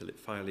until it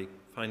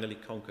finally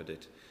conquered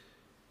it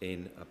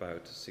in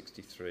about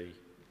 63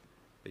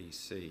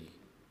 BC.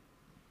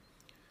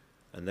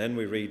 And then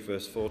we read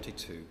verse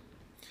 42.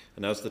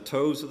 And as the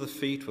toes of the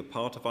feet were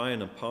part of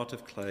iron and part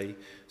of clay,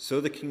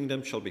 so the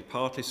kingdom shall be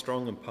partly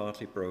strong and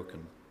partly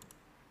broken.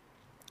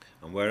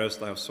 And whereas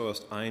thou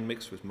sawest iron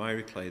mixed with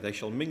miry clay, they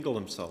shall mingle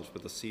themselves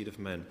with the seed of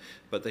men,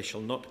 but they shall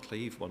not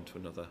cleave one to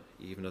another,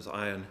 even as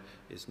iron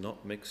is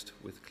not mixed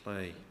with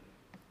clay.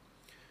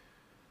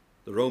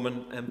 The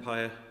Roman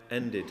Empire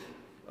ended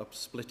up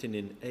splitting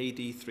in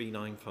AD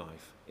 395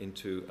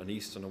 into an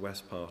east and a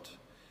west part,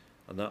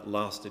 and that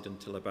lasted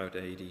until about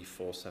AD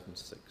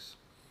 476.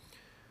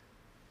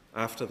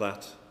 After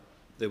that,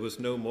 there was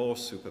no more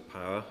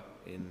superpower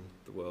in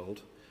the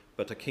world,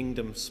 but a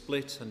kingdom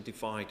split and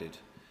divided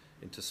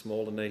into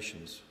smaller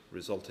nations,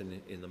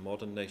 resulting in the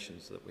modern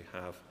nations that we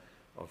have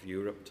of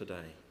Europe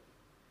today.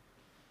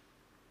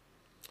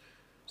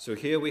 So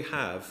here we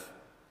have,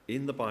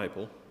 in the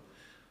Bible,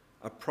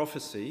 a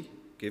prophecy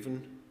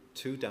given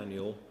to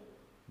Daniel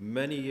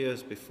many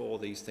years before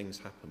these things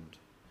happened.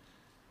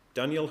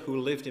 Daniel, who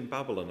lived in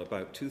Babylon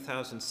about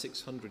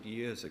 2,600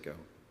 years ago,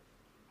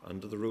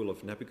 under the rule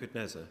of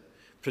Nebuchadnezzar,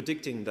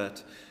 predicting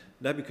that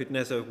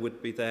Nebuchadnezzar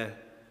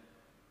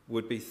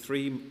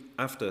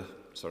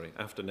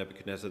after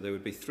Nebuchadnezzar, there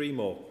would be three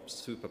more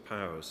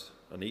superpowers,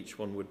 and each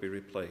one would be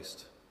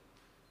replaced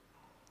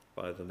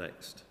by the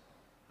next.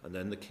 And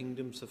then the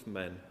kingdoms of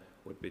men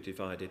would be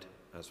divided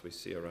as we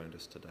see around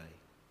us today.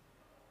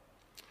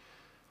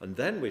 And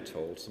then we're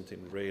told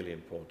something really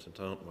important,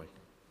 aren't we?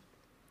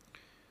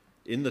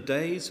 In the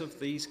days of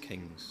these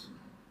kings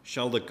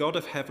shall the God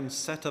of heaven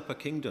set up a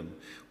kingdom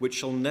which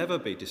shall never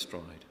be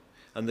destroyed,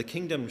 and the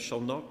kingdom shall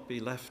not be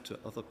left to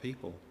other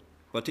people,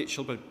 but it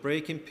shall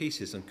break in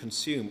pieces and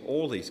consume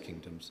all these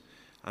kingdoms,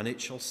 and it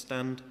shall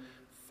stand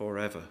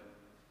forever.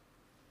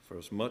 For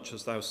as much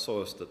as thou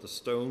sawest that the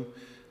stone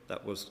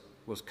that was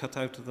cut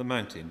out of the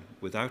mountain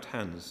without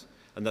hands,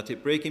 and that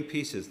it break in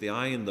pieces the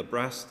iron, the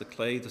brass, the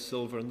clay, the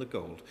silver, and the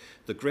gold,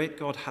 the great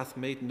God hath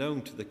made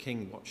known to the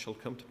king what shall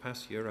come to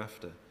pass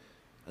hereafter.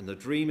 And the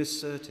dream is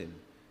certain,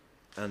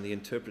 and the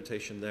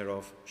interpretation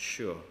thereof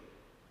sure.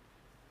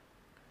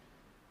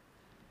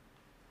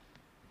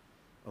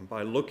 And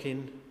by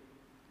looking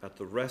at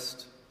the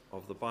rest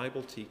of the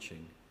Bible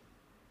teaching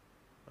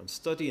and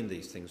studying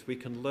these things, we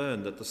can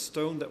learn that the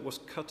stone that was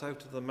cut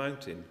out of the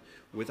mountain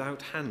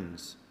without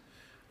hands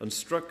and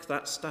struck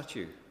that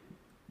statue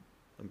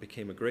and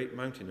became a great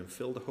mountain and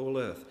filled the whole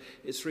earth,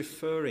 it's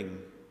referring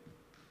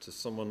to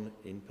someone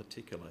in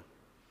particular,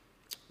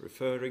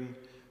 referring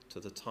to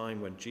the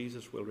time when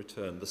Jesus will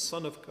return, the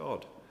Son of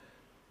God,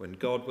 when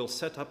God will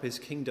set up his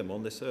kingdom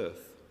on this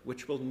earth,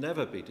 which will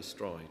never be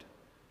destroyed,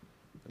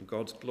 and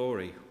God's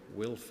glory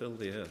will fill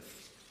the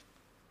earth.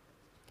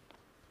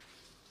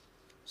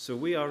 So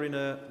we are in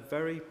a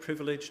very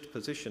privileged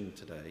position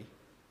today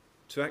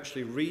to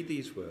actually read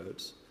these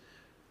words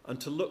and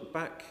to look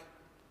back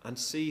and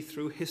see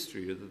through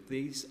history that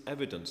these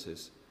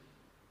evidences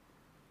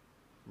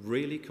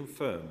really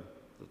confirm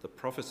that the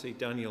prophecy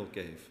Daniel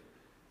gave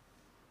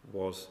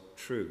was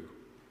true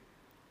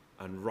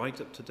And right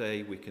up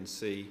today, we can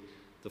see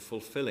the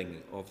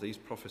fulfilling of these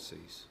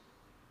prophecies.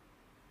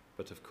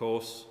 But of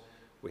course,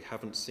 we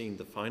haven't seen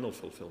the final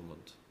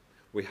fulfillment.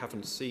 We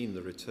haven't seen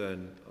the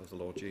return of the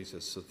Lord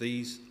Jesus. So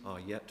these are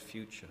yet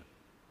future.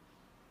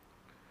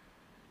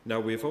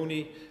 Now, we've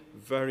only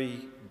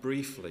very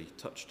briefly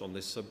touched on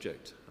this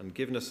subject and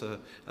given us a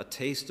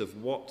taste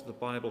of what the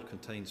Bible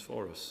contains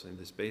for us in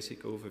this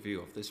basic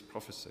overview of this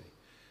prophecy.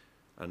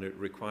 And it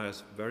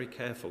requires very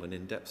careful and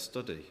in-depth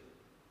study,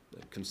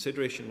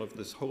 consideration of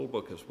this whole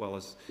book as well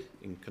as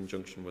in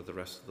conjunction with the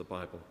rest of the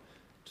Bible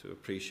to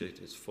appreciate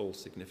its full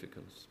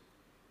significance.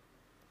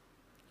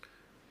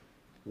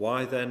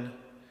 Why then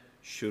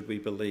should we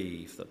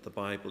believe that the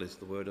Bible is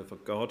the word of a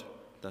God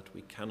that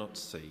we cannot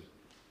see?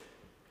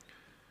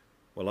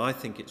 Well, I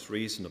think it's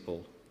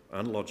reasonable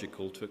and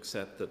logical to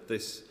accept that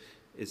this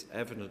is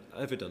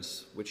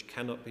evidence which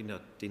cannot be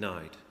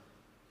denied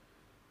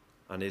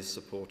and is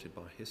supported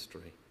by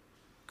history.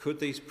 Could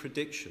these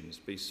predictions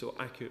be so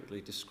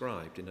accurately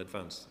described in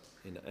advance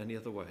in any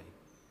other way?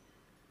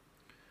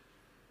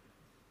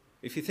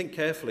 If you think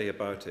carefully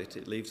about it,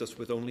 it leaves us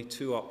with only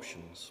two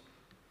options.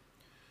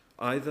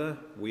 Either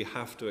we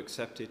have to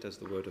accept it as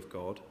the word of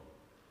God,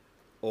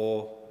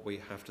 or we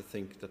have to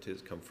think that it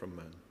has come from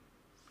man.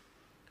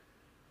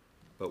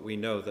 But we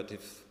know that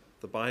if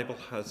the Bible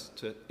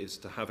is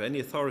to have any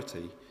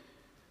authority,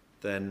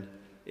 then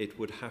it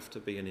would have to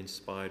be an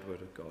inspired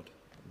word of God,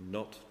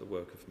 not the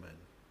work of men.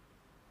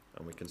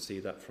 And we can see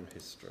that from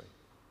history.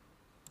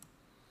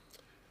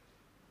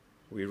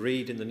 We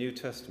read in the New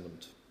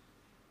Testament,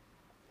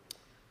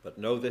 "But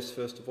know this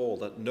first of all,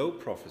 that no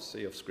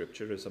prophecy of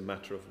Scripture is a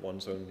matter of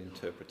one's own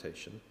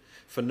interpretation.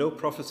 For no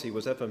prophecy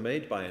was ever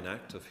made by an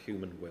act of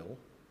human will,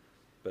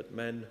 but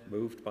men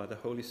moved by the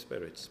Holy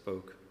Spirit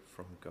spoke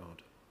from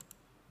God."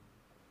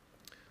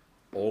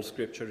 All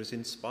Scripture is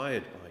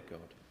inspired by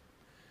God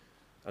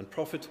and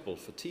profitable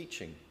for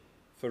teaching,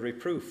 for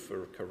reproof,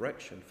 for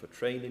correction, for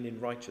training in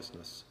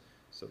righteousness,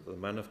 so that the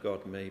man of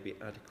God may be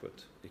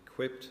adequate,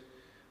 equipped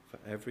for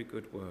every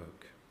good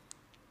work.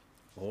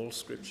 All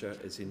Scripture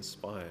is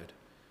inspired.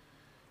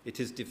 It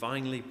is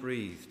divinely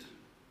breathed,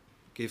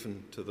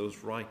 given to those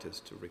writers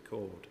to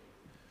record.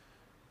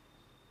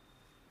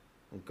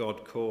 And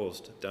God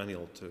caused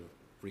Daniel to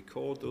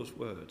record those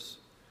words.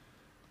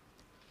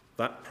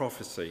 That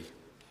prophecy,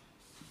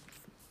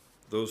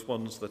 those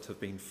ones that have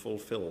been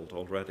fulfilled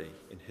already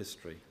in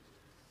history,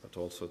 but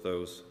also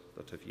those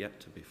that have yet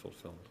to be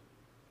fulfilled.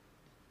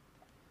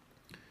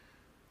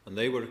 And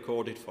they were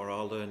recorded for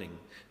our learning.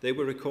 They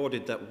were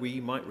recorded that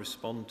we might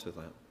respond to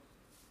that.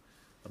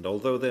 And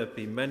although there have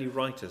been many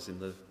writers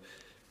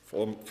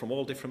from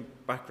all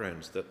different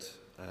backgrounds that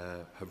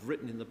have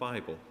written in the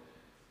Bible,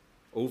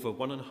 over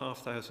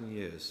 1,500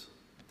 years,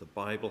 the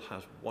Bible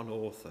has one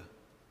author,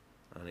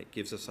 and it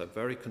gives us a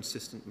very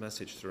consistent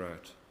message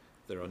throughout.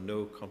 There are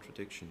no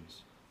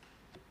contradictions.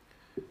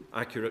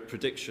 Accurate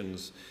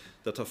predictions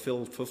that are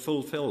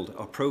fulfilled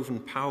are proven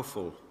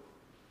powerful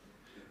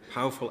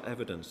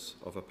evidence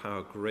of a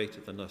power greater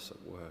than us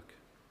at work.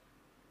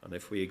 And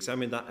if we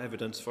examine that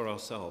evidence for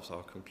ourselves,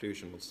 our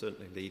conclusion will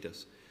certainly lead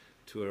us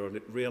to a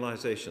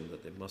realization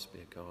that there must be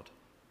a God.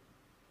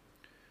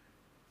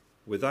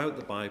 Without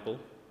the Bible,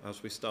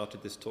 as we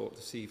started this talk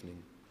this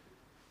evening,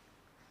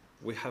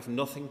 we have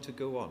nothing to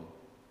go on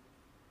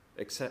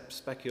except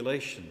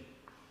speculation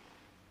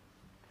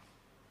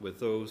with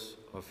those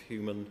of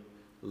human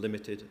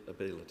limited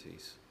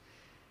abilities.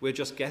 We're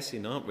just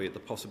guessing, aren't we, at the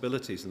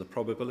possibilities and the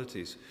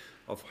probabilities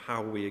of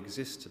how we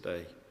exist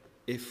today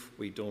if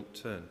we don't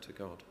turn to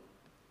God.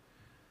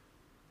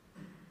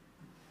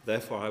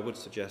 Therefore, I would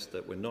suggest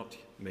that we're not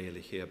merely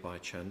here by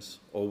chance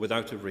or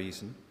without a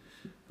reason,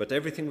 but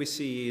everything we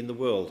see in the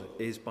world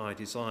is by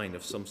design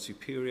of some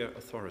superior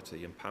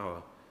authority and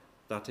power.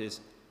 That is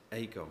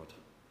a God,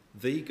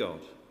 the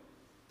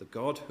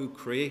God who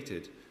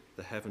created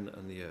the heaven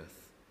and the earth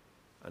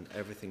and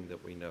everything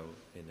that we know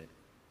in it.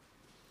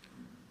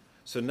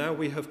 So now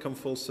we have come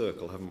full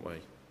circle, haven't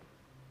we?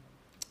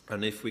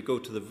 And if we go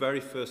to the very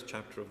first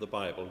chapter of the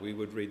Bible, we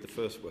would read the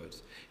first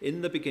words.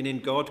 "In the beginning,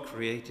 God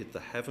created the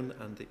heaven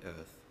and the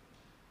earth."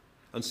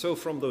 And so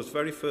from those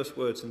very first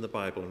words in the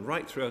Bible, and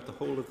right throughout the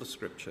whole of the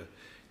Scripture,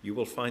 you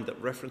will find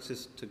that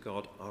references to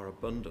God are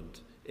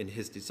abundant in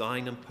his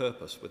design and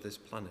purpose with this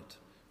planet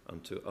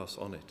and to us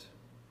on it.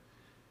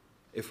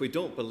 If we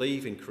don't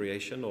believe in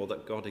creation or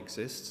that God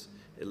exists,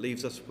 it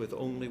leaves us with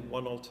only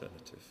one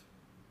alternative: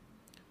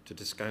 to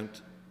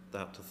discount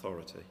that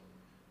authority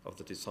of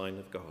the design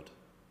of God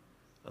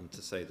and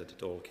to say that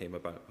it all came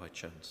about by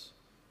chance.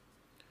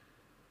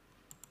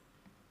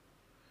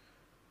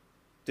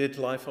 Did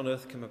life on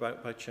earth come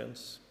about by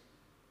chance?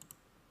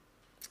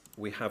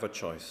 We have a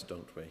choice,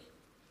 don't we?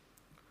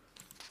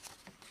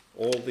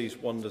 All these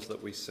wonders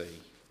that we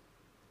see.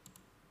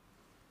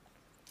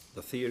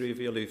 The theory of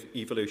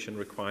evolution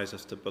requires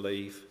us to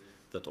believe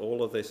that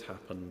all of this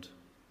happened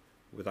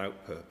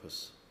without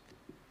purpose.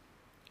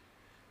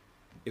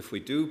 If we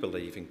do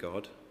believe in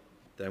God,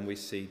 then we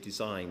see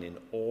design in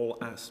all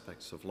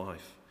aspects of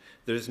life.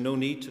 There is no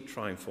need to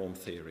try and form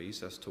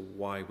theories as to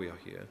why we are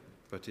here,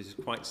 but it is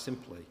quite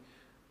simply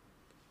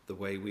the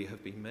way we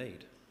have been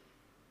made.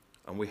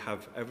 And we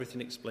have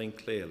everything explained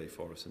clearly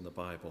for us in the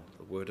Bible,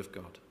 the Word of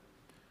God,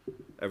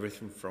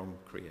 everything from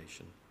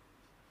creation.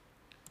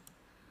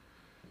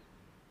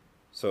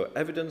 So,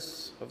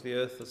 evidence of the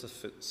earth as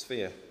a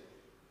sphere.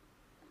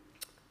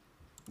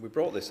 We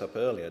brought this up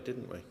earlier,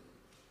 didn't we?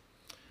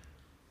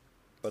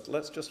 But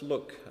let's just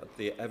look at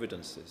the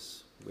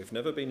evidences. We've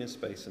never been in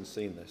space and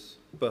seen this,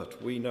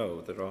 but we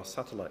know there are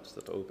satellites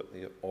that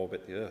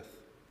orbit the earth.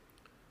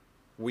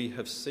 We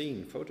have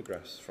seen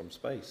photographs from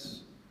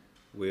space.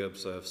 We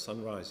observe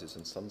sunrises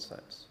and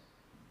sunsets.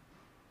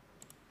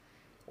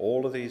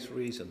 All of these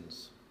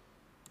reasons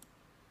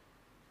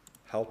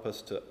help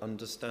us to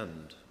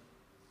understand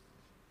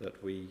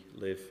that we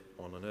live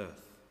on an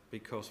earth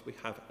because we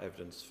have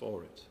evidence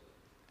for it.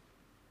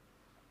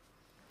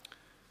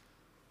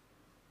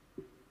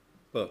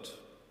 But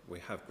we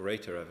have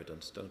greater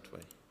evidence, don't we?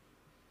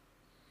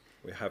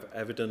 We have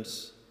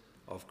evidence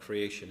of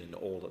creation in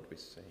all that we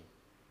see.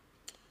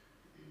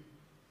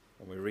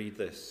 And we read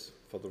this: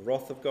 "For the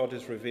wrath of God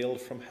is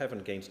revealed from heaven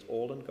against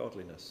all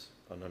ungodliness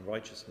and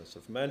unrighteousness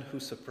of men who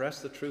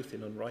suppress the truth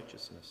in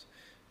unrighteousness,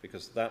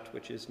 because that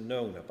which is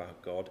known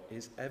about God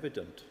is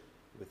evident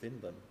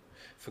within them.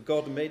 For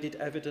God made it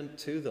evident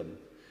to them.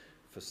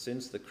 For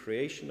since the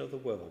creation of the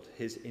world,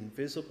 his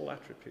invisible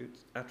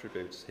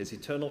attributes, his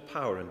eternal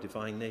power and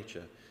divine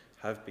nature,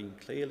 have been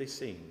clearly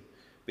seen,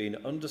 being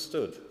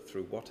understood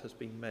through what has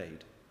been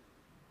made,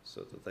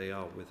 so that they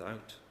are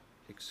without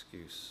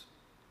excuse."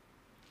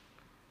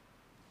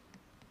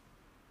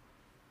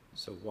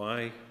 So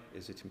why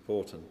is it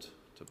important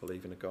to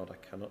believe in a God I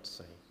cannot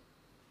see?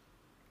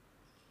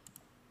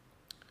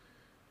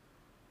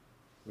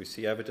 We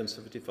see evidence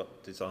of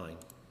design.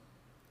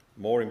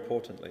 More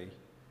importantly,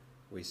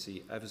 we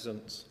see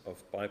evidence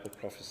of Bible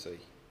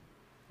prophecy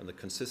and the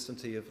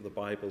consistency of the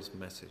Bible's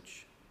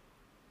message.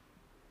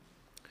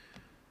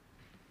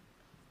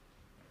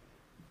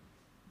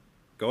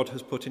 God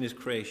has put in his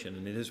creation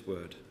and in his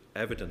word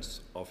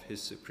evidence of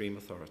his supreme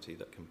authority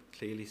that can be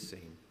clearly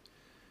seen.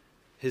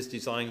 His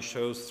design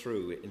shows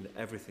through in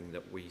everything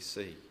that we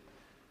see,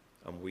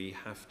 and we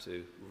have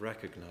to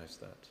recognize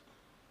that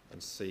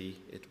and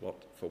see it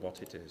for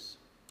what it is.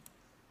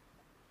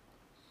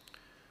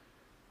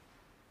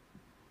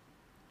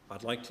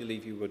 I'd like to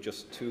leave you with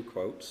just two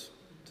quotes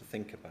to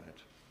think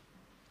about.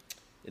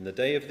 "In the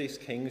day of these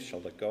kings shall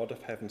the God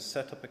of heaven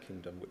set up a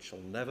kingdom which shall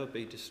never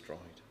be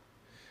destroyed.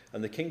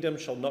 And the kingdom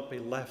shall not be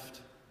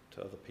left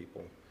to other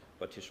people,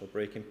 but it shall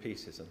break in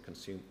pieces and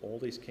consume all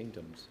these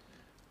kingdoms,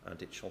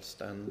 and it shall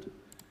stand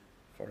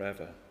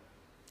forever."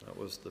 That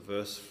was the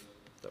verse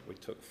that we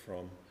took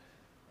from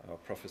our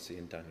prophecy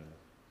in Daniel.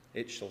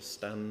 It shall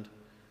stand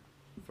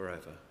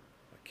forever.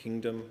 A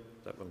kingdom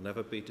that will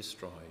never be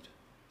destroyed,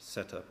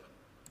 set up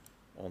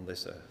on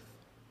this earth.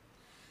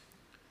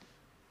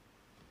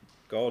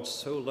 God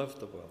so loved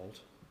the world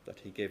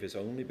that he gave his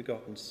only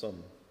begotten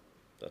Son,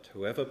 that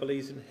whoever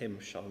believes in him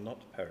shall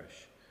not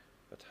perish,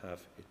 but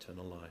have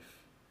eternal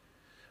life.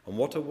 And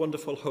what a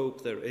wonderful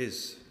hope there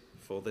is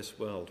for this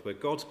world, where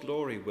God's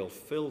glory will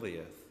fill the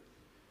earth.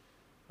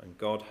 And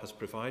God has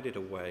provided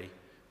a way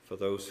for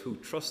those who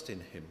trust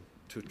in him,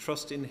 to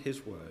trust in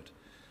his word,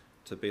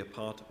 to be a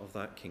part of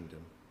that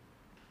kingdom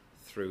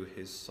through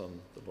his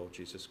Son, the Lord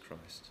Jesus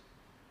Christ.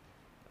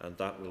 And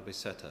that will be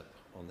set up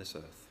on this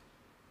earth.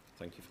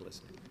 Thank you for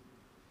listening.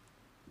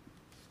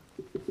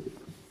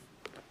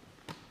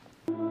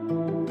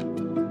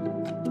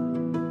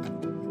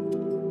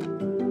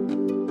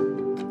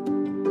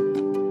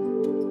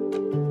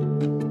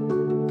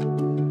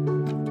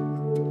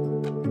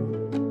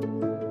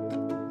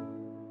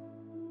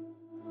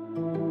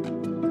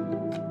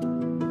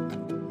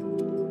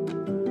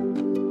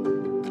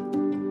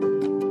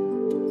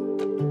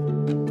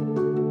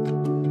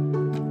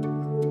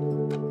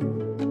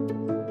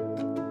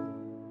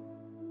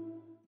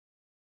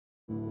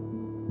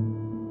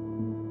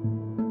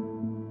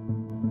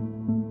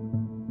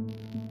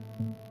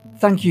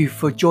 Thank you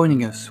for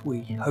joining us.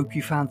 We hope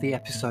you found the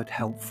episode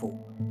helpful.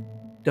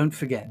 Don't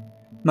forget,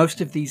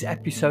 most of these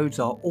episodes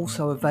are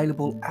also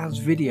available as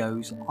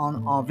videos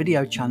on our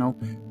video channel,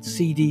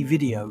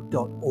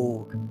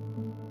 cdvideo.org.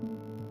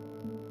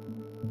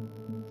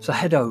 So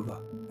head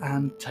over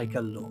and take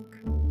a look.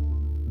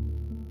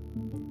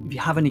 If you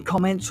have any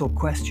comments or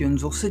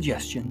questions or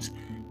suggestions,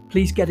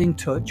 please get in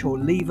touch or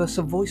leave us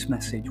a voice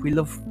message. We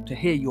love to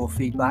hear your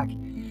feedback.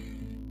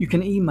 You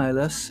can email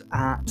us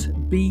at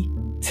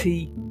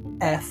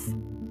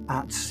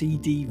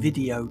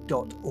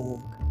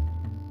btf@cdvideo.org.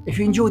 If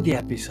you enjoyed the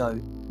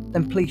episode,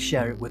 then please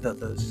share it with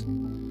others.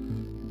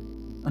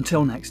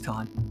 Until next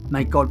time,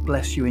 may God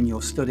bless you in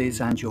your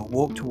studies and your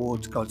walk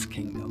towards God's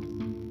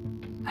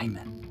kingdom.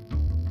 Amen.